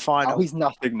Sunday in the final. Oh, he's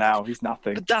nothing now. He's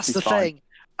nothing. But that's the thing.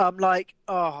 I'm like,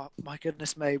 oh my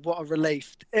goodness me, what a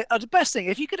relief! The best thing,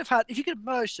 if you could have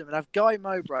merged them and have Guy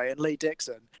Mowbray and Lee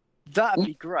Dixon, that'd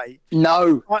be great.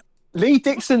 No. Lee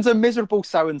Dixon's a miserable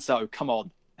so-and-so. Come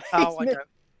on. Oh,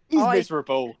 he's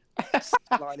miserable.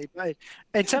 Slightly, but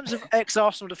in terms of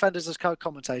ex-Arsenal defenders as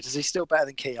co-commentators, he's still better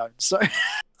than Keown. So,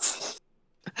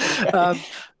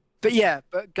 but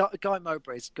Guy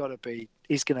Mowbray's got to be.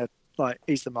 He's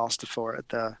the master for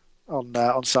it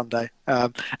on Sunday,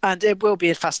 and it will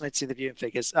be fascinating to see the viewing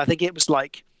figures. I think it was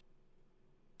like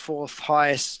 4th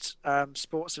highest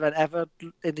sports event ever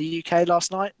in the UK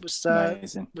last night was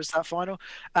that final,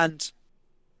 and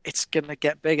it's going to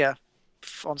get bigger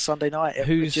on Sunday night.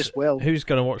 It just will. Who's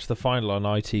going to watch the final on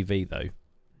ITV though?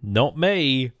 Not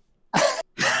me.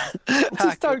 I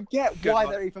just don't get why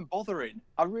they're even bothering.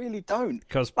 I really don't.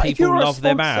 Because people love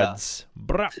them ads.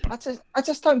 I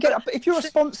just don't get it. But if you're a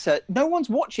sponsor, no one's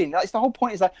watching. That's the whole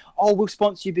point. Is like, oh, we'll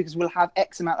sponsor you because we'll have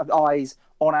X amount of eyes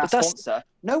on our sponsor.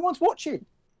 No one's watching.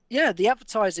 Yeah, the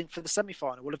advertising for the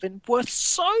semi-final will have been worth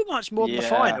so much more than the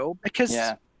final because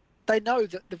they know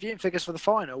that the viewing figures for the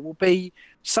final will be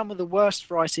some of the worst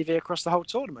for ITV across the whole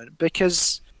tournament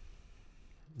because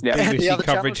BBC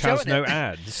coverage has no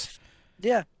ads.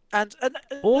 Yeah, and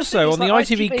also on the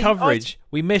ITV coverage,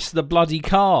 we missed the bloody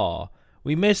car.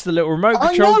 We missed the little remote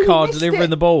control car delivering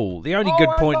the ball. The only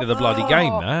good point of the bloody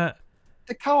game, that.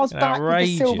 The car's back with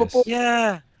the silver ball.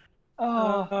 Yeah.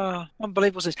 Oh,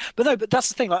 unbelievable. But that's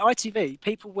the thing. Like ITV,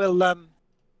 people will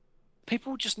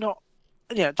just not.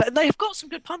 They've got some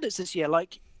good pundits this year.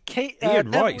 Like Ian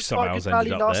Wright somehow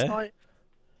ended up there. Night.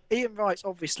 Ian Wright's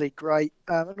obviously great,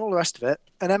 and all the rest of it.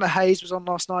 And Emma Hayes was on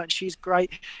last night, and she's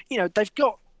great. They've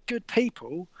got good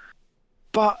people,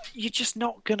 but you're just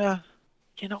not gonna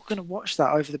watch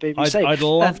that over the BBC. I'd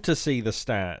love to see the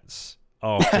stats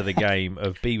after the game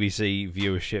of BBC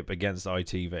viewership against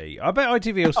ITV. I bet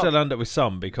ITV will still end up with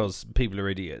some because people are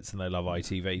idiots and they love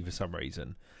ITV for some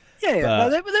reason. Yeah, no,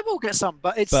 they will get some,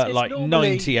 but it's like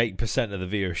normally 98% of the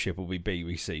viewership will be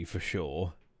BBC for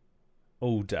sure,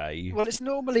 all day. Well, it's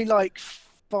normally like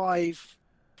 4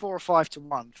 or 5 to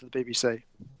 1 for the BBC.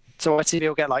 So ITV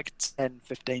will get like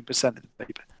 10-15% of the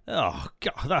people. Oh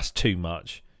God, that's too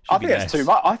much. I think it's too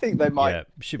much. I think they might. Yeah,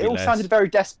 it all sounded very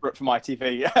desperate from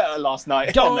ITV last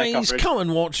night. Guys, come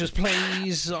and watch us,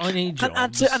 please. I need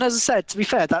jobs. And as I said, to be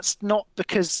fair, that's not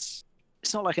because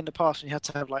it's not like in the past when you had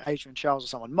to have like Adrian Charles or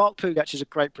someone. Mark Pugac is a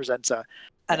great presenter,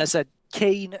 and as I said,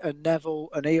 Keane and Neville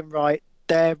and Ian Wright,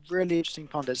 they're really interesting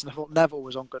pundits. And I thought Neville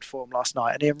was on good form last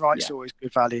night, and Ian Wright's always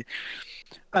good value,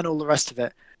 and all the rest of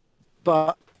it.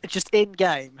 But just in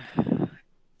game,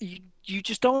 you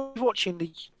just don't watching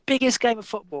the biggest game of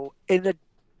football in the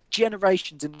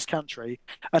generations in this country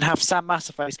and have Sam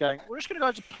Massaface going, we're just going to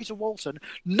go to Peter Walton.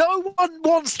 No one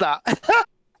wants that.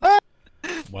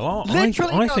 Well, I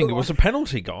think it was a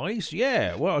penalty, guys.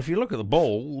 Yeah, well, if you look at the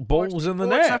ball's in the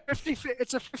net.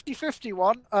 It's a 50-50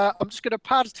 one. I'm just going to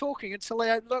pad talking until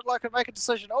they look like I make a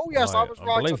decision. Oh, yes, I was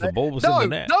right. I believe the ball was in the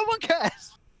net. No one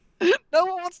cares. No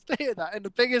one wants to hear that in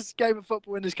the biggest game of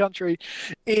football in this country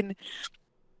in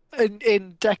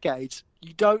decades.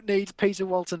 You don't need Peter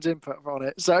Walton's input on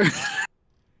it, so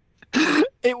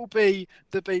it will be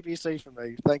the BBC for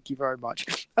me. Thank you very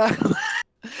much.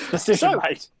 Decision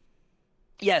made.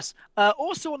 Yes.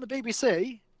 Also on the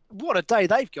BBC, what a day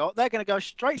they've got. They're going to go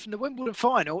straight from the Wimbledon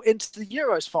final into the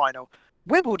Euros final.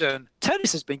 Wimbledon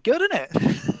tennis has been good, isn't it?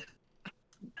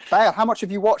 Bale, how much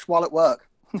have you watched while at work?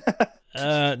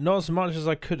 Not as much as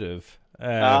I could have.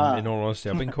 In all honesty,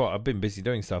 I've been busy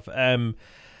doing stuff.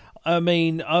 I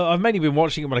mean, I've mainly been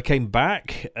watching it when I came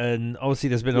back, and obviously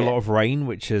there's been a lot of rain,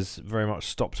 which has very much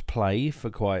stopped play for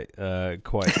quite a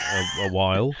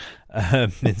while.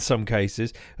 In some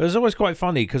cases, it was always quite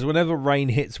funny because whenever rain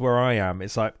hits where I am,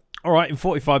 it's like, all right, in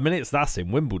 45 minutes, that's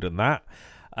in Wimbledon,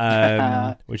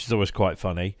 which is always quite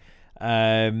funny.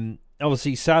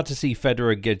 Obviously, sad to see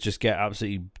Federer just get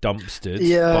absolutely dumpstered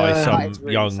by some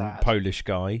really young Polish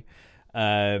guy.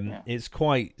 It's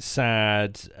quite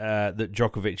sad that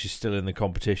Djokovic is still in the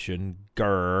competition.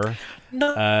 Grr.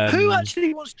 No, who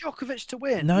actually wants Djokovic to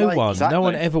win? No one. Exactly. No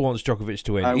one ever wants Djokovic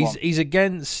to win. He's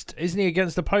against. Isn't he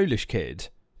against the Polish kid?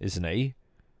 Isn't he?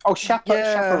 Oh,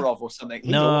 Shapovalov or something.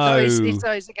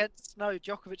 He's against. No,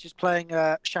 Djokovic is playing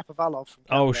Shapovalov.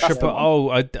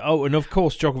 And of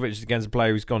course Djokovic is against a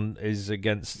player is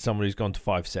against someone who's gone to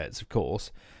 5 sets. Of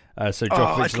course. So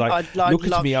Djokovic is like, look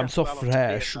at me, I'm so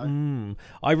fresh.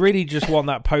 I really just want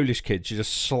that Polish kid to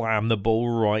just slam the ball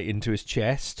right into his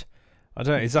chest. I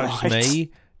don't know, is that just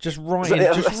me? Just right in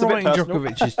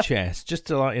Djokovic's chest, just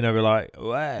to be like,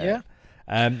 wow.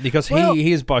 Yeah. Because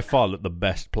he is by far the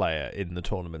best player in the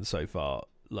tournament so far.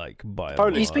 By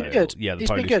he's been good. Yeah, the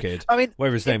Polish kid. I mean,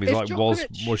 whatever his name is,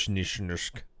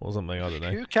 Wozniacki or something. I don't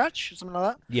know. Kukac, something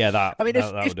like that. Yeah, that. I mean,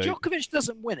 if Djokovic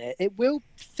doesn't win it, it will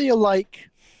feel like,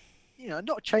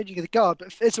 not changing of the guard,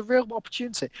 but it's a real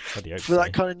opportunity for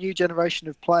that kind of new generation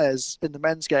of players in the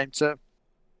men's game to,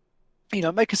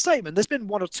 make a statement. There's been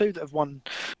 1 or 2 that have won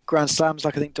Grand Slams,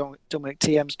 like I think Dominic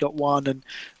Thiem's got one, and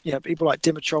people like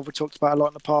Dimitrov we talked about a lot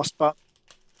in the past. But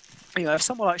if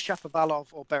someone like Shapovalov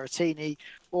or Berrettini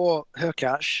or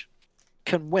Hurkacz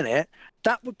can win it,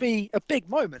 that would be a big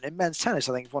moment in men's tennis.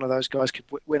 I think if one of those guys could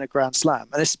win a Grand Slam,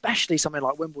 and especially something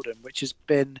like Wimbledon, which has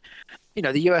been,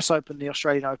 the US Open, the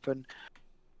Australian Open,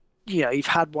 you've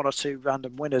had 1 or 2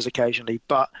 random winners occasionally,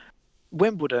 but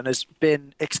Wimbledon has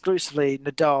been exclusively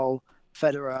Nadal,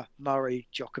 Federer, Murray,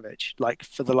 Djokovic,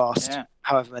 for the last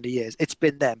however many years. It's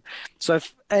been them. So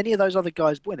if any of those other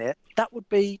guys win it, that would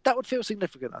feel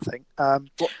significant, I think.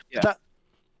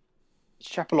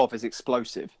 Shapovalov is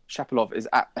explosive. Shapovalov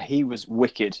he was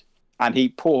wicked,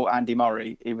 and poor Andy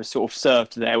Murray, he was sort of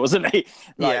served there, wasn't he?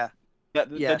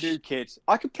 The new kid.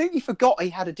 I completely forgot he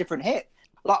had a different hit.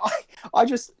 I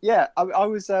was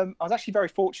actually very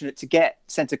fortunate to get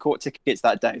centre court tickets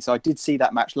that day, so I did see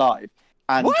that match live.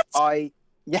 And what? I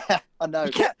know.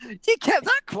 You kept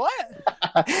that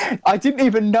quiet. I didn't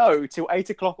even know till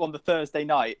 8:00 on the Thursday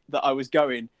night that I was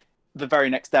going the very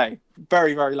next day.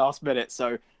 Very, very last minute.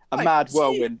 So mad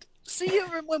whirlwind. So you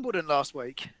were in Wimbledon last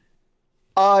week?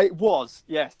 I was,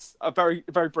 yes. Very,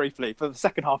 very briefly for the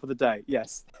second half of the day,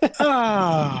 yes.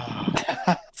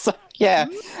 So, yeah.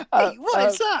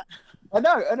 What is that? I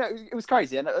know. It was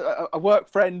crazy. And a work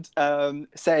friend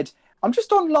said, I'm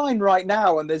just online right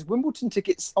now, and there's Wimbledon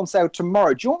tickets on sale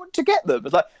tomorrow. Do you want to get them?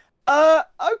 It's like,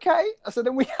 okay. So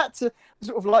then we had to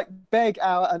sort of like beg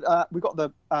we got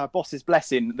the boss's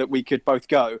blessing that we could both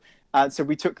go. And so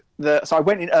so I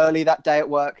went in early that day at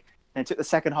work and took the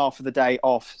second half of the day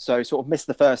off. So sort of missed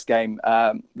the first game,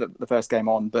 the first game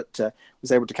on, but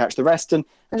was able to catch the rest and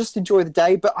just enjoy the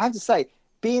day. But I have to say,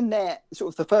 being there,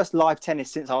 sort of the first live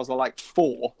tennis since I was like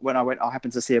 4, when I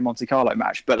happened to see a Monte Carlo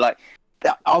match. But like,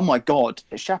 oh my God,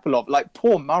 Shapovalov, like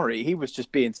poor Murray, he was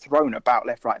just being thrown about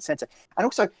left, right, and centre. And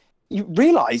also, you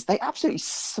realise they absolutely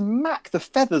smack the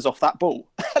feathers off that ball.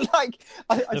 Like,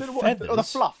 I don't know what, or the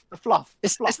fluff.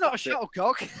 It's not a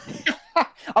shuttlecock.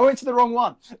 I went to the wrong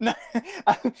one. No,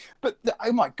 but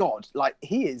oh my God, like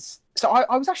he is. So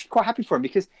I was actually quite happy for him,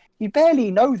 because you barely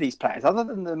know these players other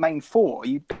than the main 4.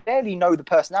 You barely know the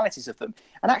personalities of them.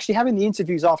 And actually having the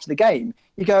interviews after the game,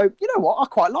 you go, you know what, I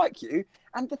quite like you.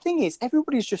 And the thing is,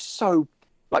 everybody's just so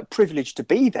like privileged to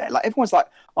be there. Like everyone's like,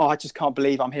 oh, I just can't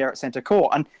believe I'm here at centre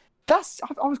court. And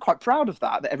I was quite proud of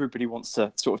that everybody wants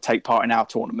to sort of take part in our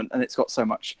tournament, and it's got so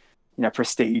much,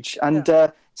 prestige. And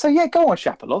so yeah, go on,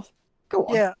 Shapovalov. Go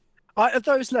on. Yeah, of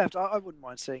those left, I wouldn't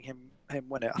mind seeing him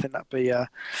win it. I think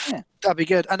that'd be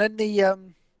good. And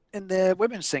in the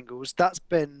women's singles, there've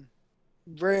been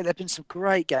some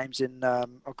great games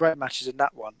or great matches in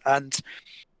that one, and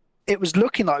it was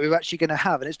looking like we were actually going to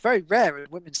have, and it's very rare in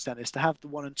women's tennis to have the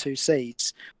 1 and 2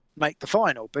 seeds make the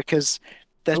final, because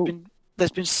there's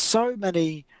been so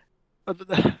many,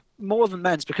 more than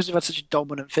men's, because we've had such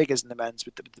dominant figures in the men's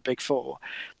with the big 4.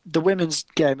 The women's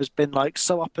game has been like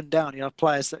so up and down. You have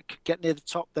players that could get near the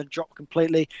top, then drop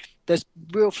completely. There's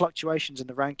real fluctuations in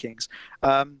the rankings.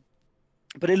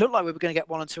 But it looked like we were going to get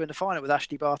 1 and 2 in the final with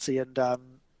Ashley Barty and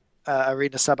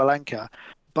Arina Sabalenka.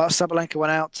 But Sabalenka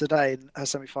went out today in her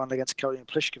semi-final against Karolina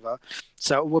Pliskova.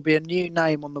 So it will be a new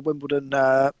name on the Wimbledon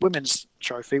women's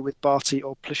trophy with Barty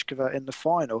or Pliskova in the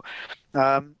final.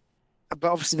 But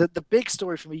obviously the big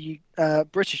story from a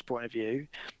British point of view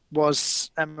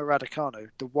was Emma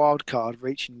Raducanu, the wild card,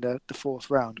 reaching the 4th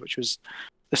round, which was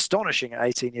astonishing at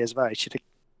 18 years of age. She had a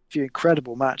few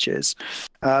incredible matches.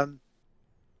 And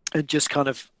just kind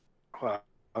of, well,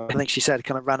 I think she said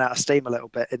kind of ran out of steam a little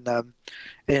bit in her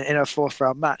 4th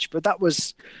round match. But that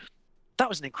was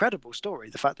an incredible story,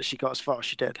 the fact that she got as far as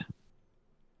she did.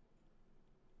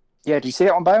 Yeah, did you see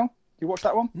it on Bale? You watch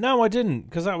that one? No, I didn't,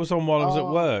 because that was on while I was at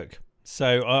work.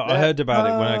 So I heard about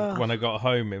it when I got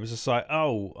home. It was just like,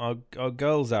 oh, our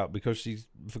girl's out because she's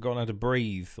forgotten how to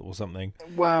breathe or something.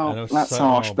 Well, that's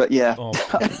harsh, but yeah.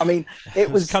 I mean,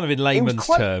 it was kind of in layman's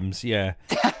terms, yeah.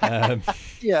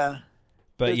 Yeah.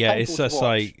 But yeah, it's just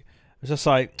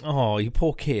like, oh, you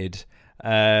poor kid.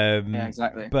 Yeah,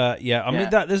 exactly. But yeah, I mean,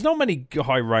 there's not many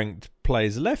high-ranked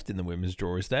players left in the women's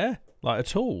draw, is there? Like,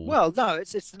 at all? Well, no,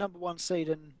 it's the number 1 seed,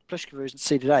 and Pliskova is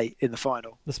seeded 8 in the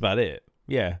final. That's about it.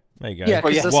 Yeah, there you go. Yeah,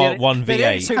 because one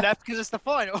v8. 2 left because it's the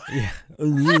final. Yeah.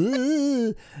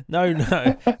 No.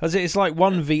 It's like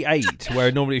 1v8,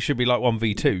 where normally it should be like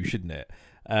 1v2, shouldn't it?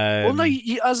 Well, no,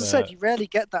 as I said, you rarely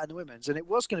get that in the women's, and it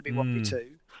was going to be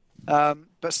 1v2.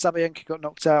 But Sabalenka got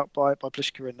knocked out by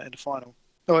Pliskova in the final.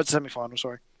 Oh, it's semi-final,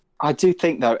 sorry. I do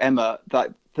think, though, Emma,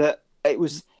 that it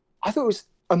was... I thought it was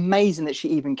amazing that she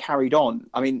even carried on.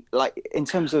 I mean, like, in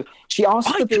terms of... She asked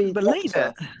for the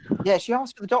doctor. Yeah, she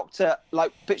asked for the doctor,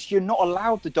 like, but you're not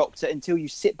allowed the doctor until you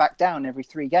sit back down every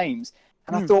 3 games.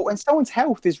 And I thought, when someone's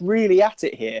health is really at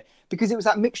it here, because it was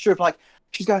that mixture of, like,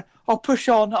 she's going, I'll push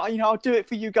on, I'll do it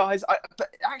for you guys.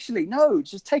 But actually, no,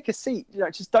 just take a seat.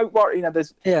 Just don't worry.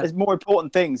 There's more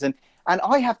important things. And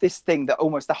I have this thing that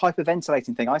almost the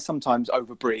hyperventilating thing, I sometimes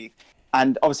overbreathe.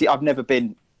 And obviously, I've never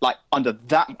been like under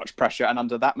that much pressure and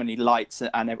under that many lights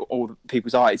and all the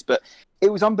people's eyes. But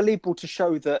it was unbelievable to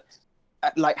show that,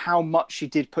 like, how much she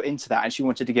did put into that, and she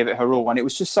wanted to give it her all. And it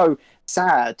was just so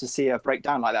sad to see her break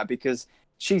down like that, because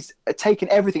she's taken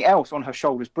everything else on her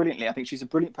shoulders brilliantly. I think she's a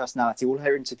brilliant personality. All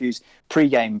her interviews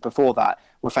pre-game before that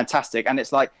were fantastic. And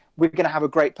it's like, we're going to have a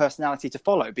great personality to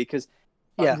follow, because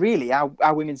really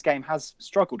our women's game has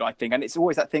struggled, I think. And it's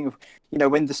always that thing of,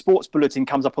 when the sports bulletin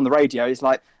comes up on the radio, it's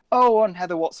like, oh, and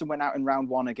Heather Watson went out in round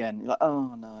 1 again. You're like,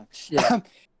 oh no. Yeah.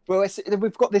 Well,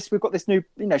 we've got this new,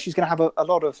 she's going to have a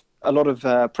lot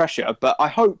of pressure, but I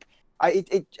hope, I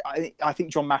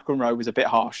think John McEnroe was a bit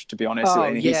harsh, to be honest.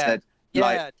 Oh, He said,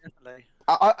 definitely.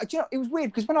 It was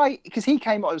weird because he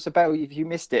came on, so Bell, if you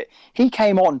missed it, he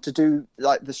came on to do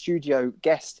like the studio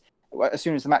guest as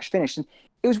soon as the match finished. And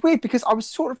it was weird because I was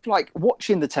sort of like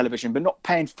watching the television, but not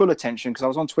paying full attention, because I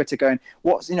was on Twitter going,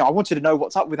 I wanted to know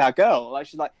what's up with our girl. Like,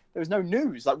 she's like, there was no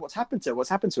news. Like, what's happened to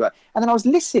her? And then I was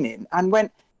listening and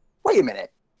went, wait a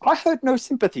minute. I heard no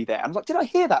sympathy there. I'm like, did I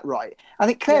hear that right? I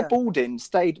think Claire Balding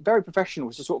stayed very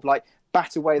professional to sort of like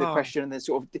bat away the question and then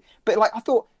sort of. But like, I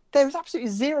thought there was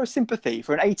absolutely zero sympathy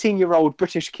for an 18-year-old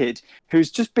British kid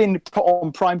who's just been put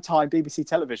on primetime BBC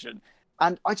television.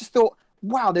 And I just thought,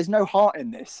 wow, there's no heart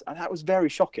in this. And that was very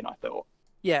shocking, I thought.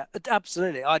 Yeah,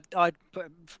 absolutely. I'd put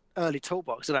him early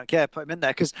toolbox. I don't care. Put him in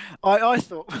there because I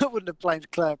thought I wouldn't have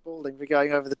blamed Claire Balding for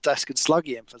going over the desk and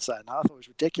slugging him for saying that. I thought it was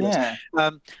ridiculous. Yeah.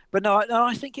 But no,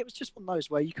 I think it was just one of those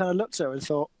where you kind of looked at her and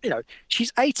thought,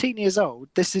 she's 18 years old.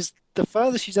 This is the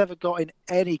furthest she's ever got in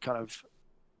any kind of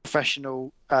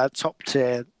professional top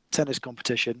tier tennis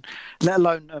competition, let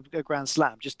alone a Grand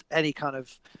Slam. Just any kind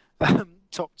of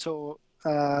top tour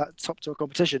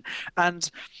competition,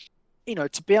 and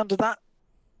to be under that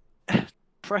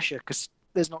pressure because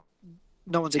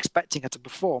no one's expecting her to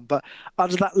perform, but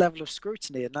under that level of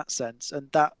scrutiny in that sense,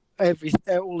 and that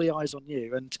all the eyes on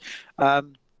you, and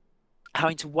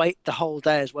having to wait the whole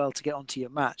day as well to get onto your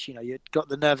match. You've got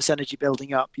the nervous energy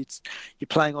building up. You're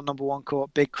playing on number one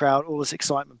court, big crowd, all this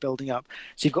excitement building up.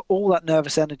 So you've got all that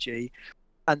nervous energy,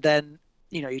 and then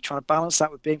you're trying to balance that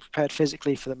with being prepared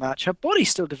physically for the match. Her body's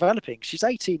still developing. She's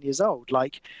 18 years old.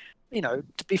 To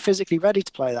be physically ready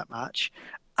to play that match.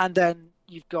 And then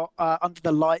you've got under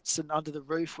the lights and under the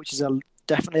roof, which is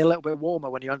definitely a little bit warmer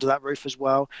when you're under that roof as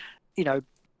well.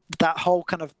 That whole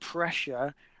kind of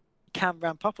pressure can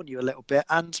ramp up on you a little bit.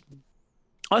 And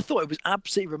I thought it was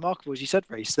absolutely remarkable, as you said,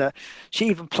 Reece, that she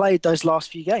even played those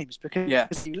last few games because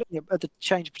you're looking at the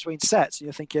change between sets and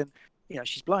you're thinking,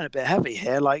 she's blowing a bit heavy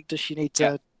here. Like, does she need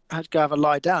to go have a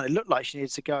lie down? It looked like she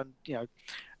needed to go and,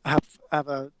 have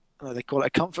a, they call it a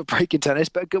comfort break in tennis,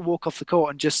 but a good walk off the court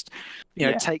and just,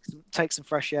 take some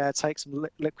fresh air, take some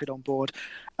liquid on board.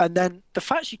 And then the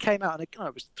fact she came out, and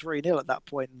it was 3-0 at that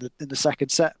point in the second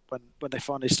set when they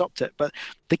finally stopped it. But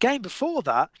the game before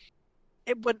that,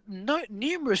 it went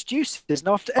numerous deuces. And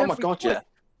after every point,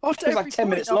 after every like 10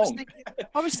 minutes long.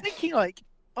 I was thinking I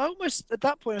almost at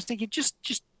that point I was thinking just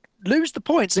lose the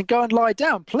points and go and lie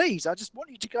down, please. I just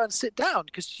want you to go and sit down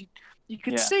because you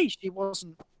could see she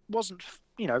wasn't.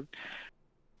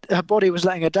 Her body was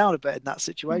letting her down a bit in that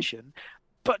situation,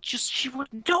 but she would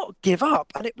not give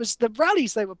up. And it was the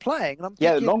rallies they were playing. And I'm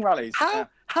thinking, long rallies. How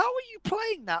are you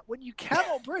playing that when you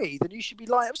cannot breathe and you should be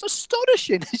lying? It was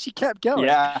astonishing as she kept going.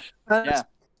 And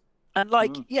and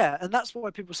that's why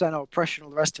people saying, pressure and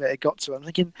all the rest of it got to her. I'm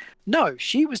thinking, no,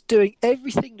 she was doing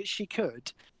everything that she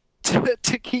could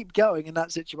to keep going in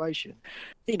that situation,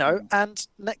 and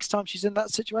next time she's in that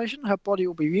situation, her body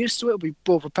will be used to it, will be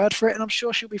well prepared for it, and I'm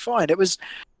sure she'll be fine. It was,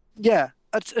 an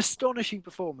astonishing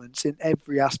performance in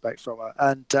every aspect from her,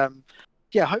 and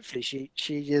hopefully she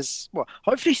is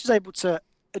hopefully she's able to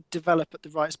develop at the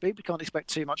right speed. We can't expect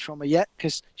too much from her yet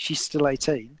because she's still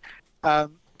 18,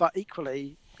 but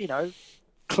equally,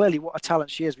 clearly what a talent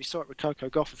she is. We saw it with Coco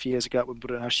Gauff a few years ago at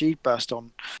Wimbledon, how she burst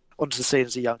onto the scene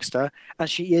as a youngster, and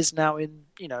she is now in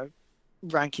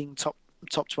ranking top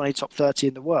 20, top 30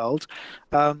 in the world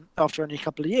after only a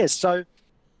couple of years. So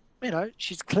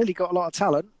she's clearly got a lot of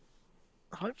talent.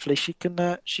 Hopefully she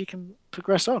can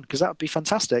progress on, because that would be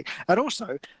fantastic. And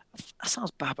also, that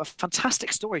sounds bad, but a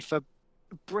fantastic story for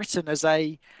Britain as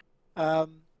a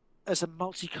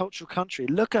multicultural country.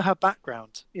 Look at her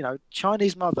background.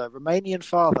 Chinese mother, Romanian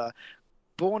father,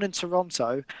 born in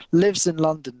Toronto, lives in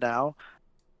London now.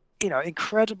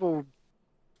 Incredible,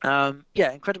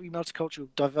 incredibly multicultural,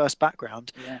 diverse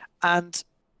background. Yeah. And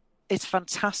it's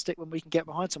fantastic when we can get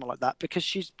behind someone like that, because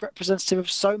she's representative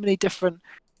of so many different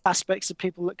aspects of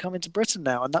people that come into Britain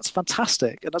now, and that's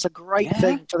fantastic. And that's a great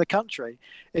thing for the country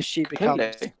if she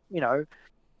becomes,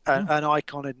 an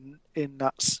icon in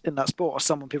that sport, or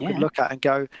someone people can look at and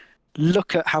go,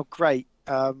 look at how great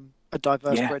a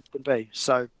diverse Britain can be.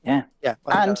 So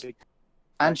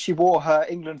and she wore her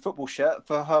England football shirt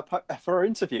for her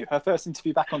interview, her first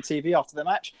interview back on TV after the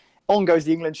match. On goes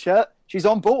the England shirt. She's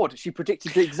on board. She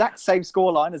predicted the exact same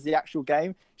scoreline as the actual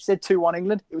game. She said 2-1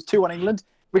 England. It was 2-1 England.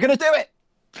 We're going to do it.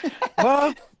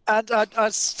 Well, and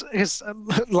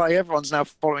like everyone's now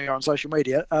following her on social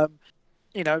media.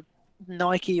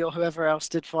 Nike or whoever else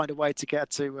did find a way to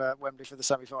get to Wembley for the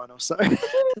semi-final. So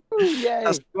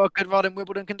that's what good run in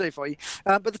Wimbledon can do for you.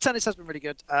 But the tennis has been really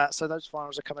good. So those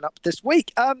finals are coming up this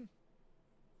week.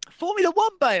 Formula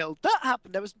One bailed. That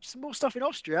happened. There was some more stuff in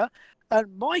Austria.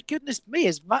 And my goodness me,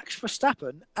 is Max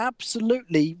Verstappen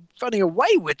absolutely running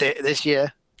away with it this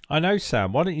year. I know,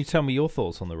 Sam. Why don't you tell me your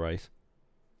thoughts on the race?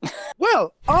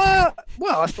 Well, I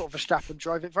thought Verstappen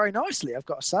drove it very nicely, I've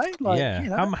got to say.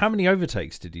 How many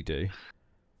overtakes did he do?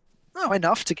 Oh,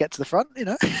 enough to get to the front,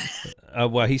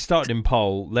 Well, he started in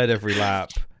pole, led every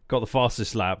lap, got the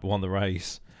fastest lap, won the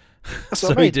race.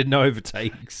 So he did no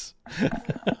overtakes.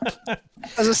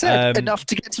 As I said, enough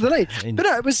to get to the lead. But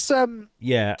no, it was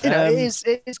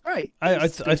it is great. I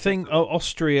think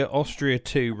Austria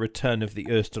 2 Return of the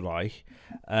Österreich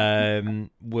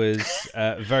was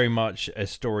very much a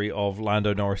story of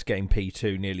Lando Norris getting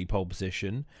P2, nearly pole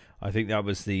position. I think that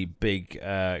was the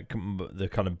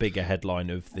kind of bigger headline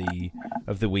of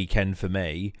the weekend for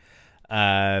me.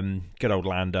 Good old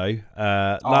Lando.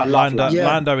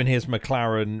 Lando in his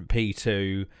McLaren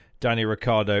P2, Danny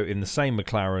Ricciardo in the same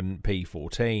McLaren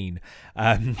P14.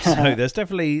 So there's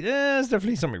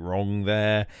definitely something wrong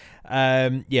there.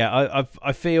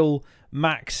 I feel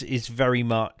Max is very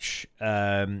much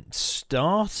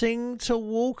starting to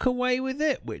walk away with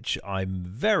it, which I'm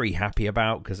very happy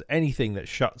about, because anything that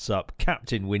shuts up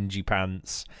Captain Whingy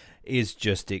Pants is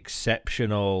just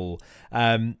exceptional.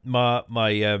 Lewis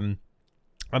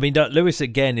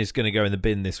again is going to go in the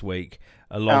bin this week,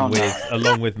 along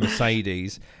with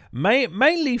Mercedes,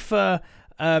 mainly for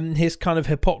his kind of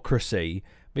hypocrisy,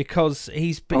 because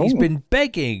he's been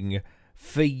begging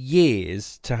for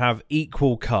years to have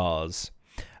equal cars,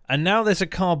 and now there's a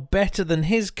car better than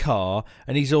his car,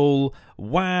 and he's all,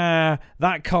 wow,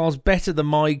 that car's better than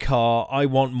my car, I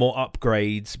want more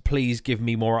upgrades, please give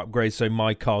me more upgrades so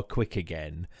my car quick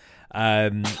again.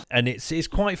 And it's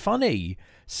quite funny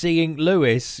seeing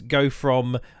Lewis go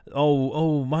from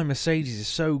my Mercedes is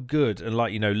so good, and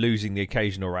losing the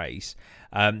occasional race,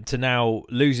 to now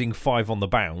losing 5 on the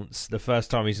bounce. The first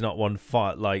time he's not won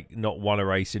a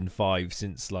race in 5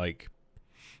 since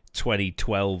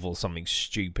 2012 or something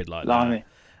stupid like that.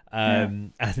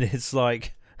 And it's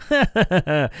like,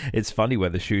 it's funny where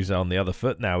the shoes are on the other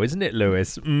foot now, isn't it,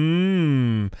 Lewis? Which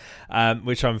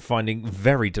I'm finding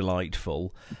very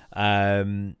delightful.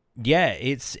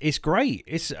 It's great.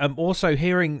 It's also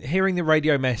hearing the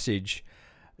radio message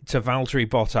to Valtteri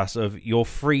Bottas of "you're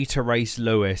free to race,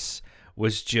 Lewis"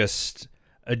 was just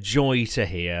a joy to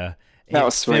hear. That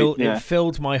was sweet. It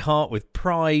filled my heart with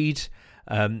pride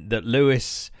that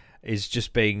Lewis is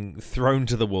just being thrown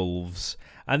to the wolves.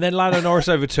 And then Lando Norris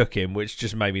overtook him, which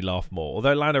just made me laugh more.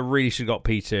 Although Lando really should have got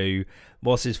P2.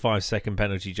 Was his 5-second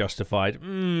penalty justified?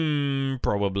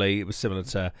 Probably. It was similar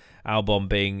to Albon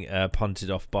being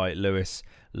punted off by Lewis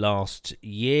last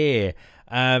year.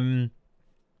 Did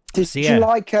you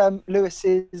like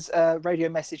Lewis's radio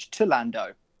message to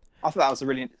Lando? I thought that was a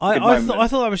really good moment. I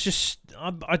thought that was just.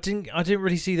 I didn't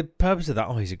really see the purpose of that.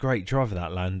 Oh, he's a great driver,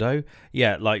 that Lando.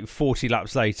 Yeah, 40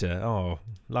 laps later. Oh,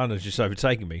 Lando's just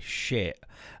overtaking me. Shit.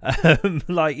 He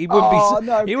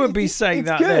wouldn't be saying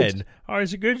that good. Then. Oh,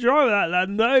 he's a good driver, that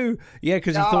Lando. Yeah,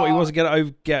 because he thought he wasn't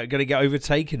going to get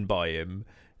overtaken by him.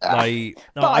 He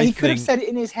could have said it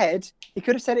in his head. He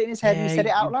could have said it in his head and he said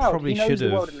it out loud. Probably should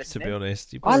have, to be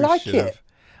honest. I like it.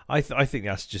 I think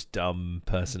that's just dumb,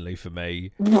 personally, for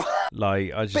me. But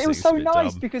it was so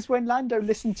nice because when Lando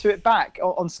listened to it back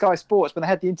on Sky Sports, when they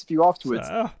had the interview afterwards,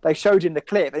 they showed him the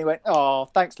clip and he went, "Oh,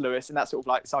 thanks, Lewis," in that sort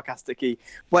of sarcastic-y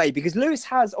way. Because Lewis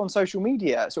has on social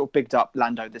media sort of bigged up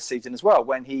Lando this season as well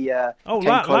when he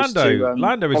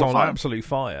Lando is on absolute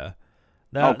fire.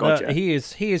 Now, gotcha. He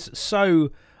is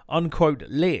so unquote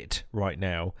lit right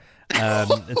now,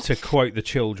 to quote the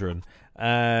children.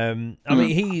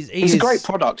 He's a great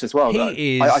product as well.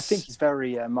 I think he's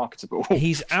very marketable.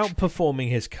 He's outperforming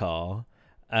his car.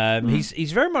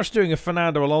 He's very much doing a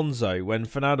Fernando Alonso when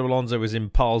Fernando Alonso was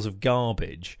in piles of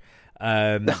garbage,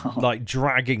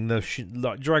 dragging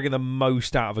the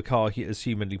most out of a car as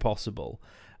humanly possible.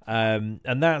 And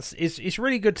it's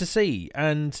really good to see.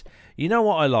 And you know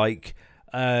what I like?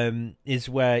 Is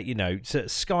where,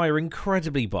 Sky are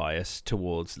incredibly biased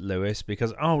towards Lewis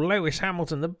because, Lewis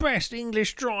Hamilton, the best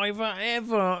English driver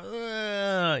ever,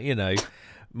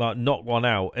 knock one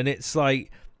out. And it's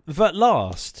like, at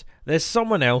last, there's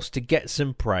someone else to get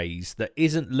some praise that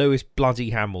isn't Lewis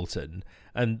bloody Hamilton.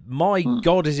 And my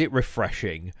God, is it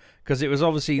refreshing, because it was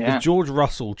obviously the George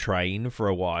Russell train for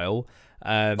a while.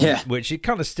 Which it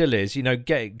kind of still is,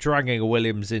 dragging a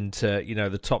Williams into,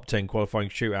 the top 10 qualifying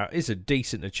shootout is a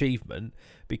decent achievement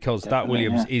because that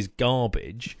Williams is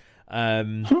garbage.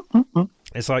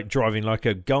 It's like driving like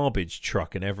a garbage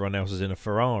truck and everyone else is in a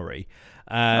Ferrari.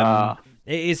 It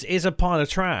is a pile of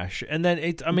trash. And then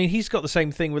he's got the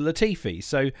same thing with Latifi.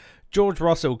 So George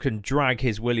Russell can drag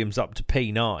his Williams up to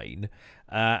P9,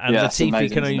 and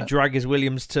Latifi can only drag his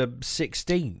Williams to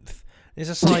 16th. It's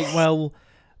just like, well,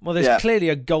 there's clearly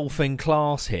a golfing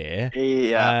class here.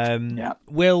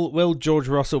 Will George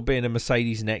Russell be in a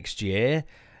Mercedes next year?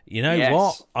 You know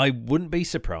what? I wouldn't be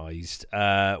surprised.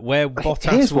 Where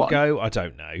Bottas will go, I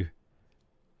don't know.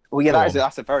 Well,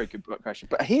 that's a very good question.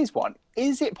 But here's one.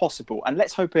 Is it possible, and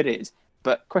let's hope it is,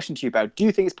 But question to you, Bell, do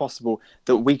you think it's possible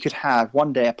that we could have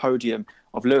one day a podium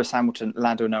of Lewis Hamilton,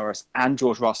 Lando Norris and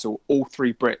George Russell, all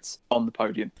 3 Brits on the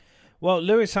podium? Well,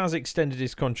 Lewis has extended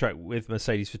his contract with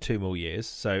Mercedes for 2 more years,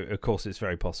 so of course it's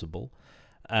very possible.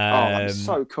 That's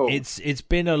so cool. It's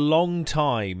been a long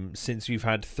time since we've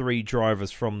had 3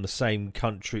 drivers from the same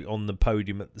country on the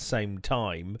podium at the same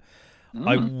time.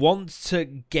 I want to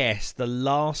guess the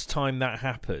last time that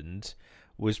happened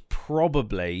was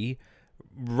probably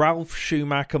Ralf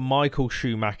Schumacher, Michael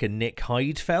Schumacher, Nick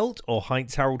Heidfeld, or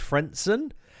Heinz-Harald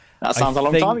Frentzen. That sounds a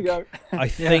long time ago. I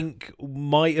think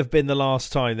might have been the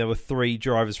last time there were 3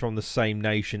 drivers from the same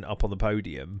nation up on the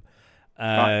podium.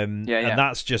 And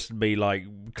that's just me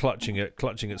like clutching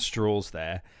at straws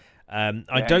there.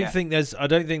 I don't think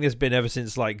there's been ever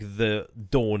since like the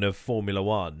dawn of Formula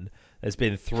One. There's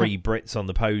been 3 Brits on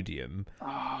the podium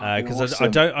because awesome.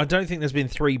 I don't think there's been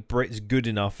 3 Brits good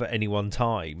enough at any one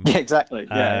time. Yeah, exactly.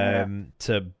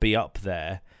 To be up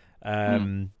there.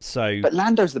 But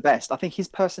Lando's the best. I think his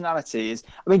personality is.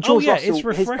 I mean, George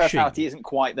Russell, his personality isn't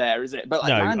quite there, is it? But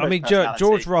like, no, I mean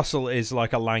George Russell is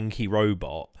like a lanky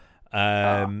robot.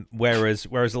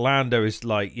 Whereas Lando is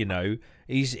like, you know,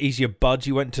 he's your bud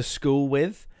you went to school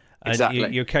with. And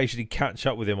exactly. you occasionally catch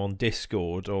up with him on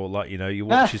Discord, or like, you know, you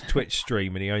watch his Twitch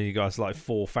stream and he only got like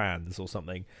 4 fans or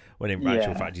something. When in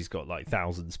actual fact he's got like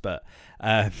thousands. But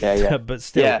but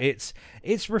still,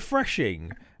 it's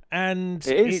refreshing, and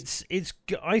it's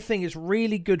I think it's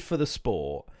really good for the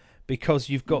sport because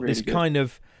you've got really this good. Kind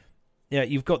of. Yeah,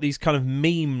 you've got these kind of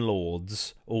meme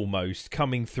lords almost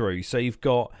coming through. So you've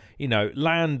got, you know,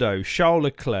 Lando, Charles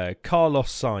Leclerc,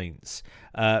 Carlos Sainz,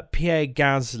 Pierre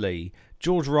Gasly,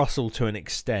 George Russell to an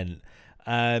extent.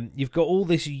 You've got all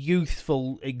this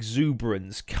youthful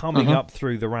exuberance coming up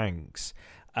through the ranks.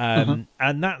 And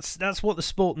that's what the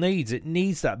sport needs. It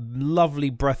needs that lovely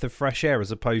breath of fresh air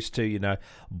as opposed to, you know,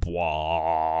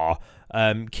 Kimi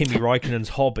Räikkönen's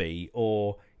hobby,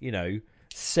 or, you know,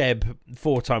 Seb,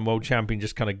 4-time world champion,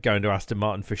 just kind of going to Aston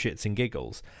Martin for shits and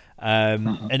giggles.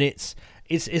 And it's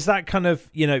that kind of,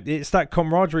 you know, it's that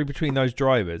camaraderie between those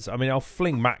drivers. I mean, I'll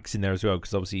fling Max in there as well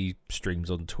because obviously he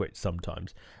streams on Twitch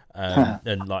sometimes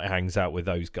and like hangs out with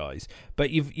those guys. But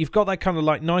you've got that kind of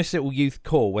like nice little youth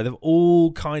core where they've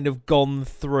all kind of gone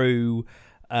through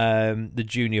the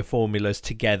junior formulas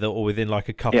together or within like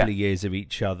a couple of years of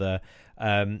each other.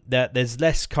 There's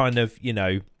less kind of, you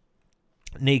know,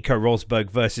 Nico Rosberg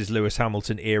versus Lewis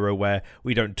Hamilton era where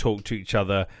we don't talk to each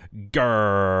other.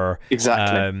 Grrr.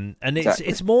 Exactly. And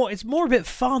it's more a bit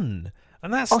fun.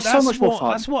 And that's so much more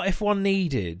fun. That's what F1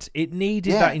 needed. It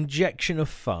needed that injection of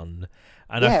fun.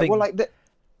 And I think well, like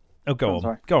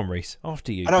go on, Reese.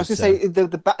 After you. And I was going to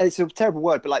say it's a terrible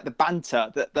word, but like the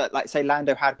banter that like say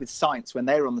Lando had with Sainz when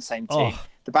they were on the same team,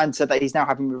 the banter that he's now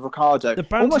having with Ricardo, the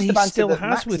banter he still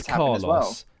has with Carlos,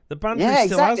 well. The banter he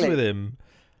still has with him.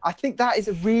 I think that is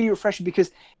really refreshing because,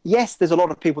 yes, there's a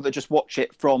lot of people that just watch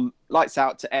it from lights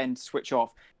out to end, switch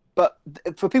off. But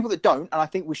for people that don't, and I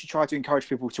think we should try to encourage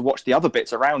people to watch the other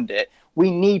bits around it,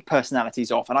 we need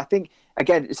personalities off. And I think,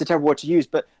 again, it's a terrible word to use,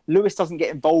 but Lewis doesn't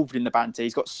get involved in the banter.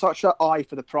 He's got such an eye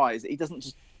for the prize that he doesn't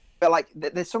just... But, like,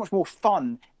 there's so much more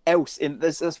fun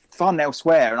there's fun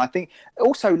elsewhere. And I think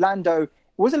also Lando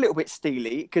was a little bit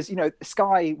steely because, you know,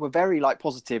 Sky were very like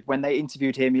positive when they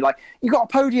interviewed him. You're like, you got a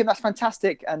podium, that's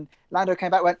fantastic. And Lando came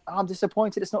back and went, I'm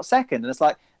disappointed it's not second. And it's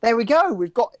like, there we go,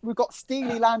 we've got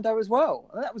steely Lando as well.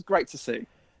 And that was great to see.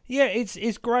 Yeah, it's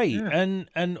great. Yeah.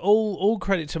 And all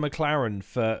credit to McLaren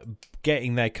for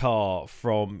getting their car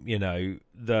from, you know,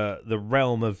 the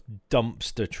realm of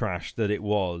dumpster trash that it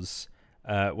was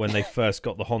when they first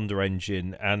got the Honda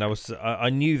engine. And I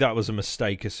knew that was a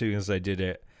mistake as soon as they did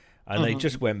it. And they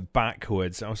just went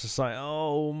backwards. I was just like,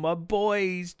 oh, my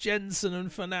boys, Jensen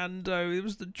and Fernando. It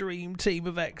was the dream team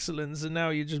of excellence. And now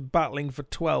you're just battling for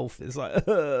 12th. It's like,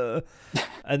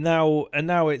 and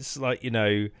now it's like, you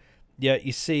know,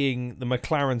 you're seeing the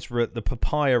McLaren's, the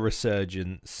papaya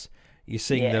resurgence. You're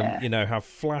seeing them, you know, have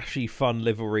flashy, fun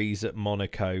liveries at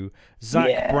Monaco.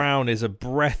 Zach Brown is a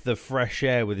breath of fresh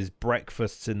air with his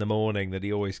breakfasts in the morning that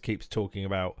he always keeps talking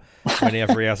about.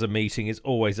 Whenever he has a meeting, it's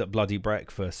always at bloody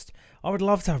breakfast. I would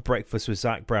love to have breakfast with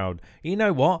Zach Brown. You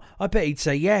know what? I bet he'd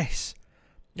say yes.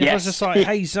 If I was just like,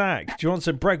 hey, Zach, do you want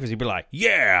some breakfast? He'd be like,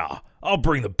 yeah, I'll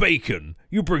bring the bacon.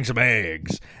 You bring some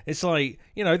eggs. It's like,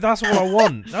 you know, that's what I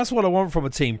want. That's what I want from a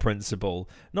team principal.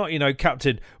 Not, you know,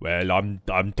 Captain, well,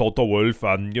 I'm Toto Wolff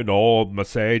and, you know,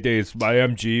 Mercedes,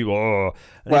 AMG. Oh.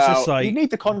 And well, it's just like, you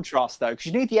need the contrast, though, because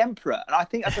you need the Emperor. And I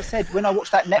think, as I said, when I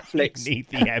watched that Netflix... you need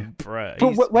the Emperor.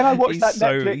 When I watched that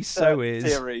Netflix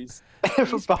series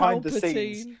behind the Palpatine.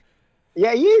 scenes...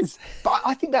 Yeah, he is. But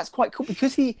I think that's quite cool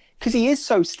because he is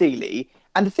so steely.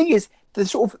 And the thing is, the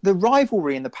sort of the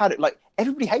rivalry in the paddock, like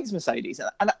everybody hates Mercedes,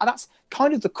 and that's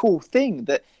kind of the cool thing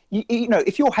that you know,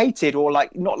 if you're hated or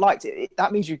like not liked,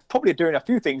 that means you probably are doing a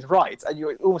few things right, and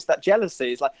you're almost that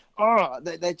jealousy. It's like,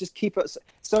 they just keep us.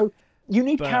 So you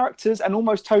need characters, and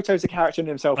almost Toto's a character in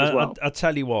himself as well. I'll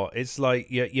tell you what, it's like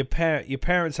your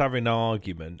parents having an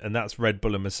argument, and that's Red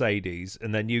Bull and Mercedes,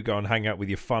 and then you go and hang out with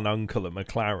your fun uncle at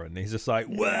McLaren. He's just like,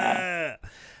 wah!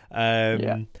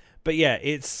 But yeah,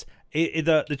 it's.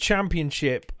 The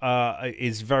championship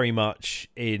is very much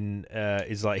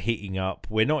is like heating up.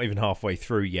 We're not even halfway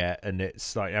through yet, and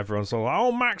it's like everyone's all like,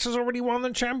 "Oh, Max has already won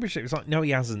the championship." It's like, no,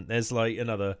 he hasn't. There's like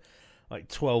another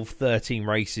 12, 13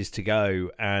 races to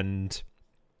go, and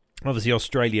obviously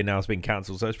Australia now has been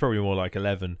cancelled, so it's probably more like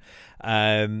 11.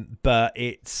 But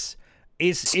it's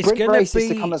going to be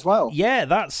to come as well. Yeah,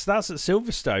 that's at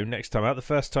Silverstone next time out. The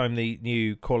first time the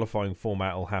new qualifying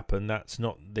format will happen. That's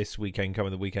not this weekend,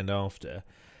 coming the weekend after.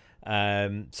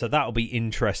 So that'll be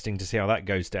interesting to see how that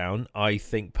goes down. I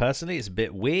think personally it's a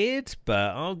bit weird,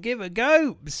 but I'll give it a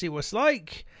go. See what it's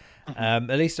like. At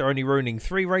least they're only ruining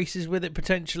 3 races with it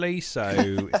potentially, so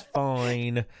it's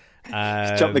fine.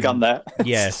 Jump the gun there.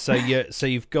 Yeah, so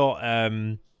you've got.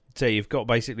 So you've got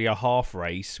basically a half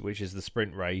race, which is the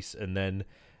sprint race, and then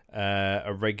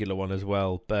a regular one as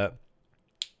well. But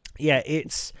yeah,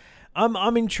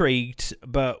 I'm intrigued.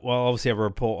 But well, obviously have a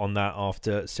report on that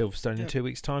after Silverstone in 2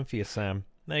 weeks' time for you, Sam.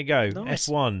 There you go. Nice.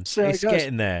 F1. So it's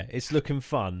getting there. It's looking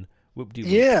fun.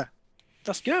 Whoop-de-whoop. Yeah,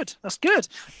 that's good. That's good.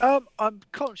 I'm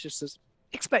conscious as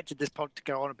expected this pod to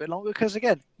go on a bit longer because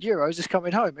again, Euros is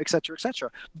coming home, etc.,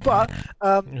 etc. But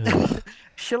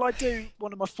shall I do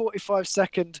one of my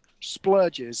 45-second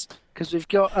splurges? Because we've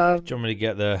got. Do you want me to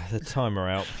get the timer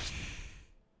out?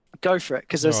 Go for it,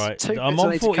 because there's right. 2 minutes I'm on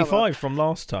I need to cover. 45 from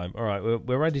last time. All right,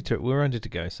 we're ready to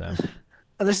go, Sam.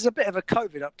 And this is a bit of a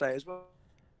COVID update as well.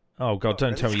 Oh God!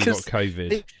 Don't tell me you got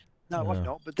COVID. No, I've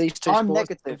not. But these 2 I'm sports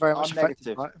negative. are very much I'm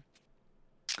affected. negative. Right?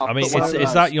 I mean,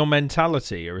 is that your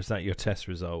mentality or is that your test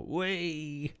result?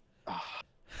 Whee!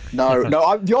 No,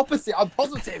 I'm the opposite. I'm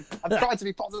positive. I'm trying to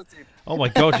be positive. Oh my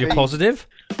God, you're positive?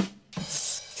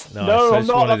 No, I I'm just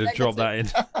not. wanted I'm to drop that in.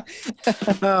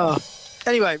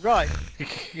 Anyway, right.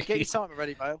 Get your timer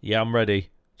ready, Vale. Yeah, I'm ready.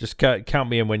 Just count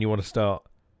me in when you want to start.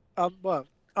 Well,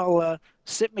 I'll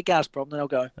sip my Gazprom, then I'll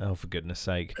go. Oh, for goodness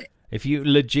sake. If you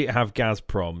legit have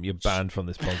Gazprom, you're banned from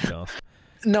this podcast.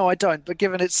 No, I don't. But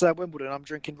given it's Wimbledon, I'm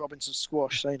drinking Robinson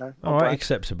squash, so you know. All right,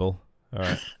 acceptable. All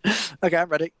right. Okay, I'm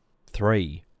ready.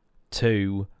 3,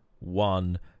 2,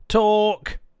 1,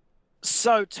 talk.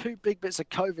 So, 2 big bits of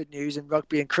COVID news in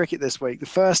rugby and cricket this week. The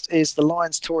first is the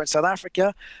Lions tour in South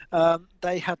Africa.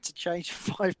 They had to change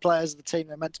 5 players of the team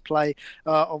they meant to play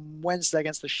on Wednesday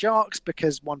against the Sharks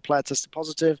because 1 player tested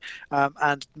positive,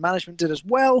 and management did as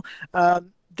well.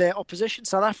 Their opposition,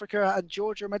 South Africa and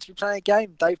Georgia, are meant to be playing a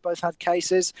game. They've both had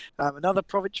cases. Another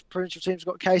provincial team's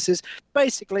got cases.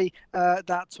 Basically,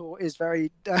 that tour is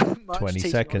very much 20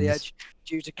 teetering seconds. on the edge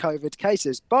due to COVID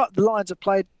cases. But the Lions have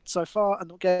played so far, and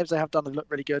the games they have done have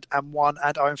looked really good and won,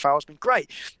 and Owen Farrell's been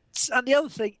great. And the other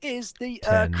thing is the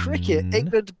cricket.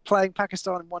 England playing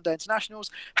Pakistan in one-day internationals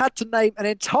had to name an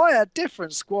entire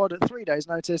different squad at 3 days'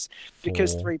 notice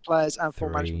because 3 players and 4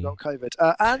 management got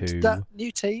COVID. And 2, that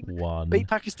new team 1. beat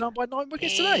Pakistan by 9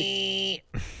 wickets today.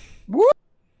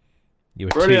 You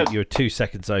were 2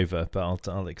 seconds over, but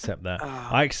I'll accept that.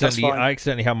 I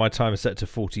accidentally had my timer set to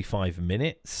 45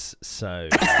 minutes, so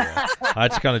I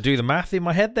had to kind of do the math in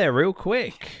my head there real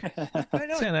quick.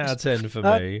 10 out of 10 for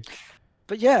me.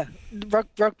 But yeah,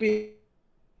 rugby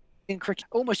and cricket,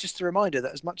 almost just a reminder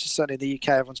that as much as certainly in the UK,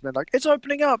 everyone's been like, it's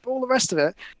opening up, all the rest of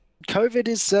it. COVID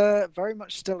is very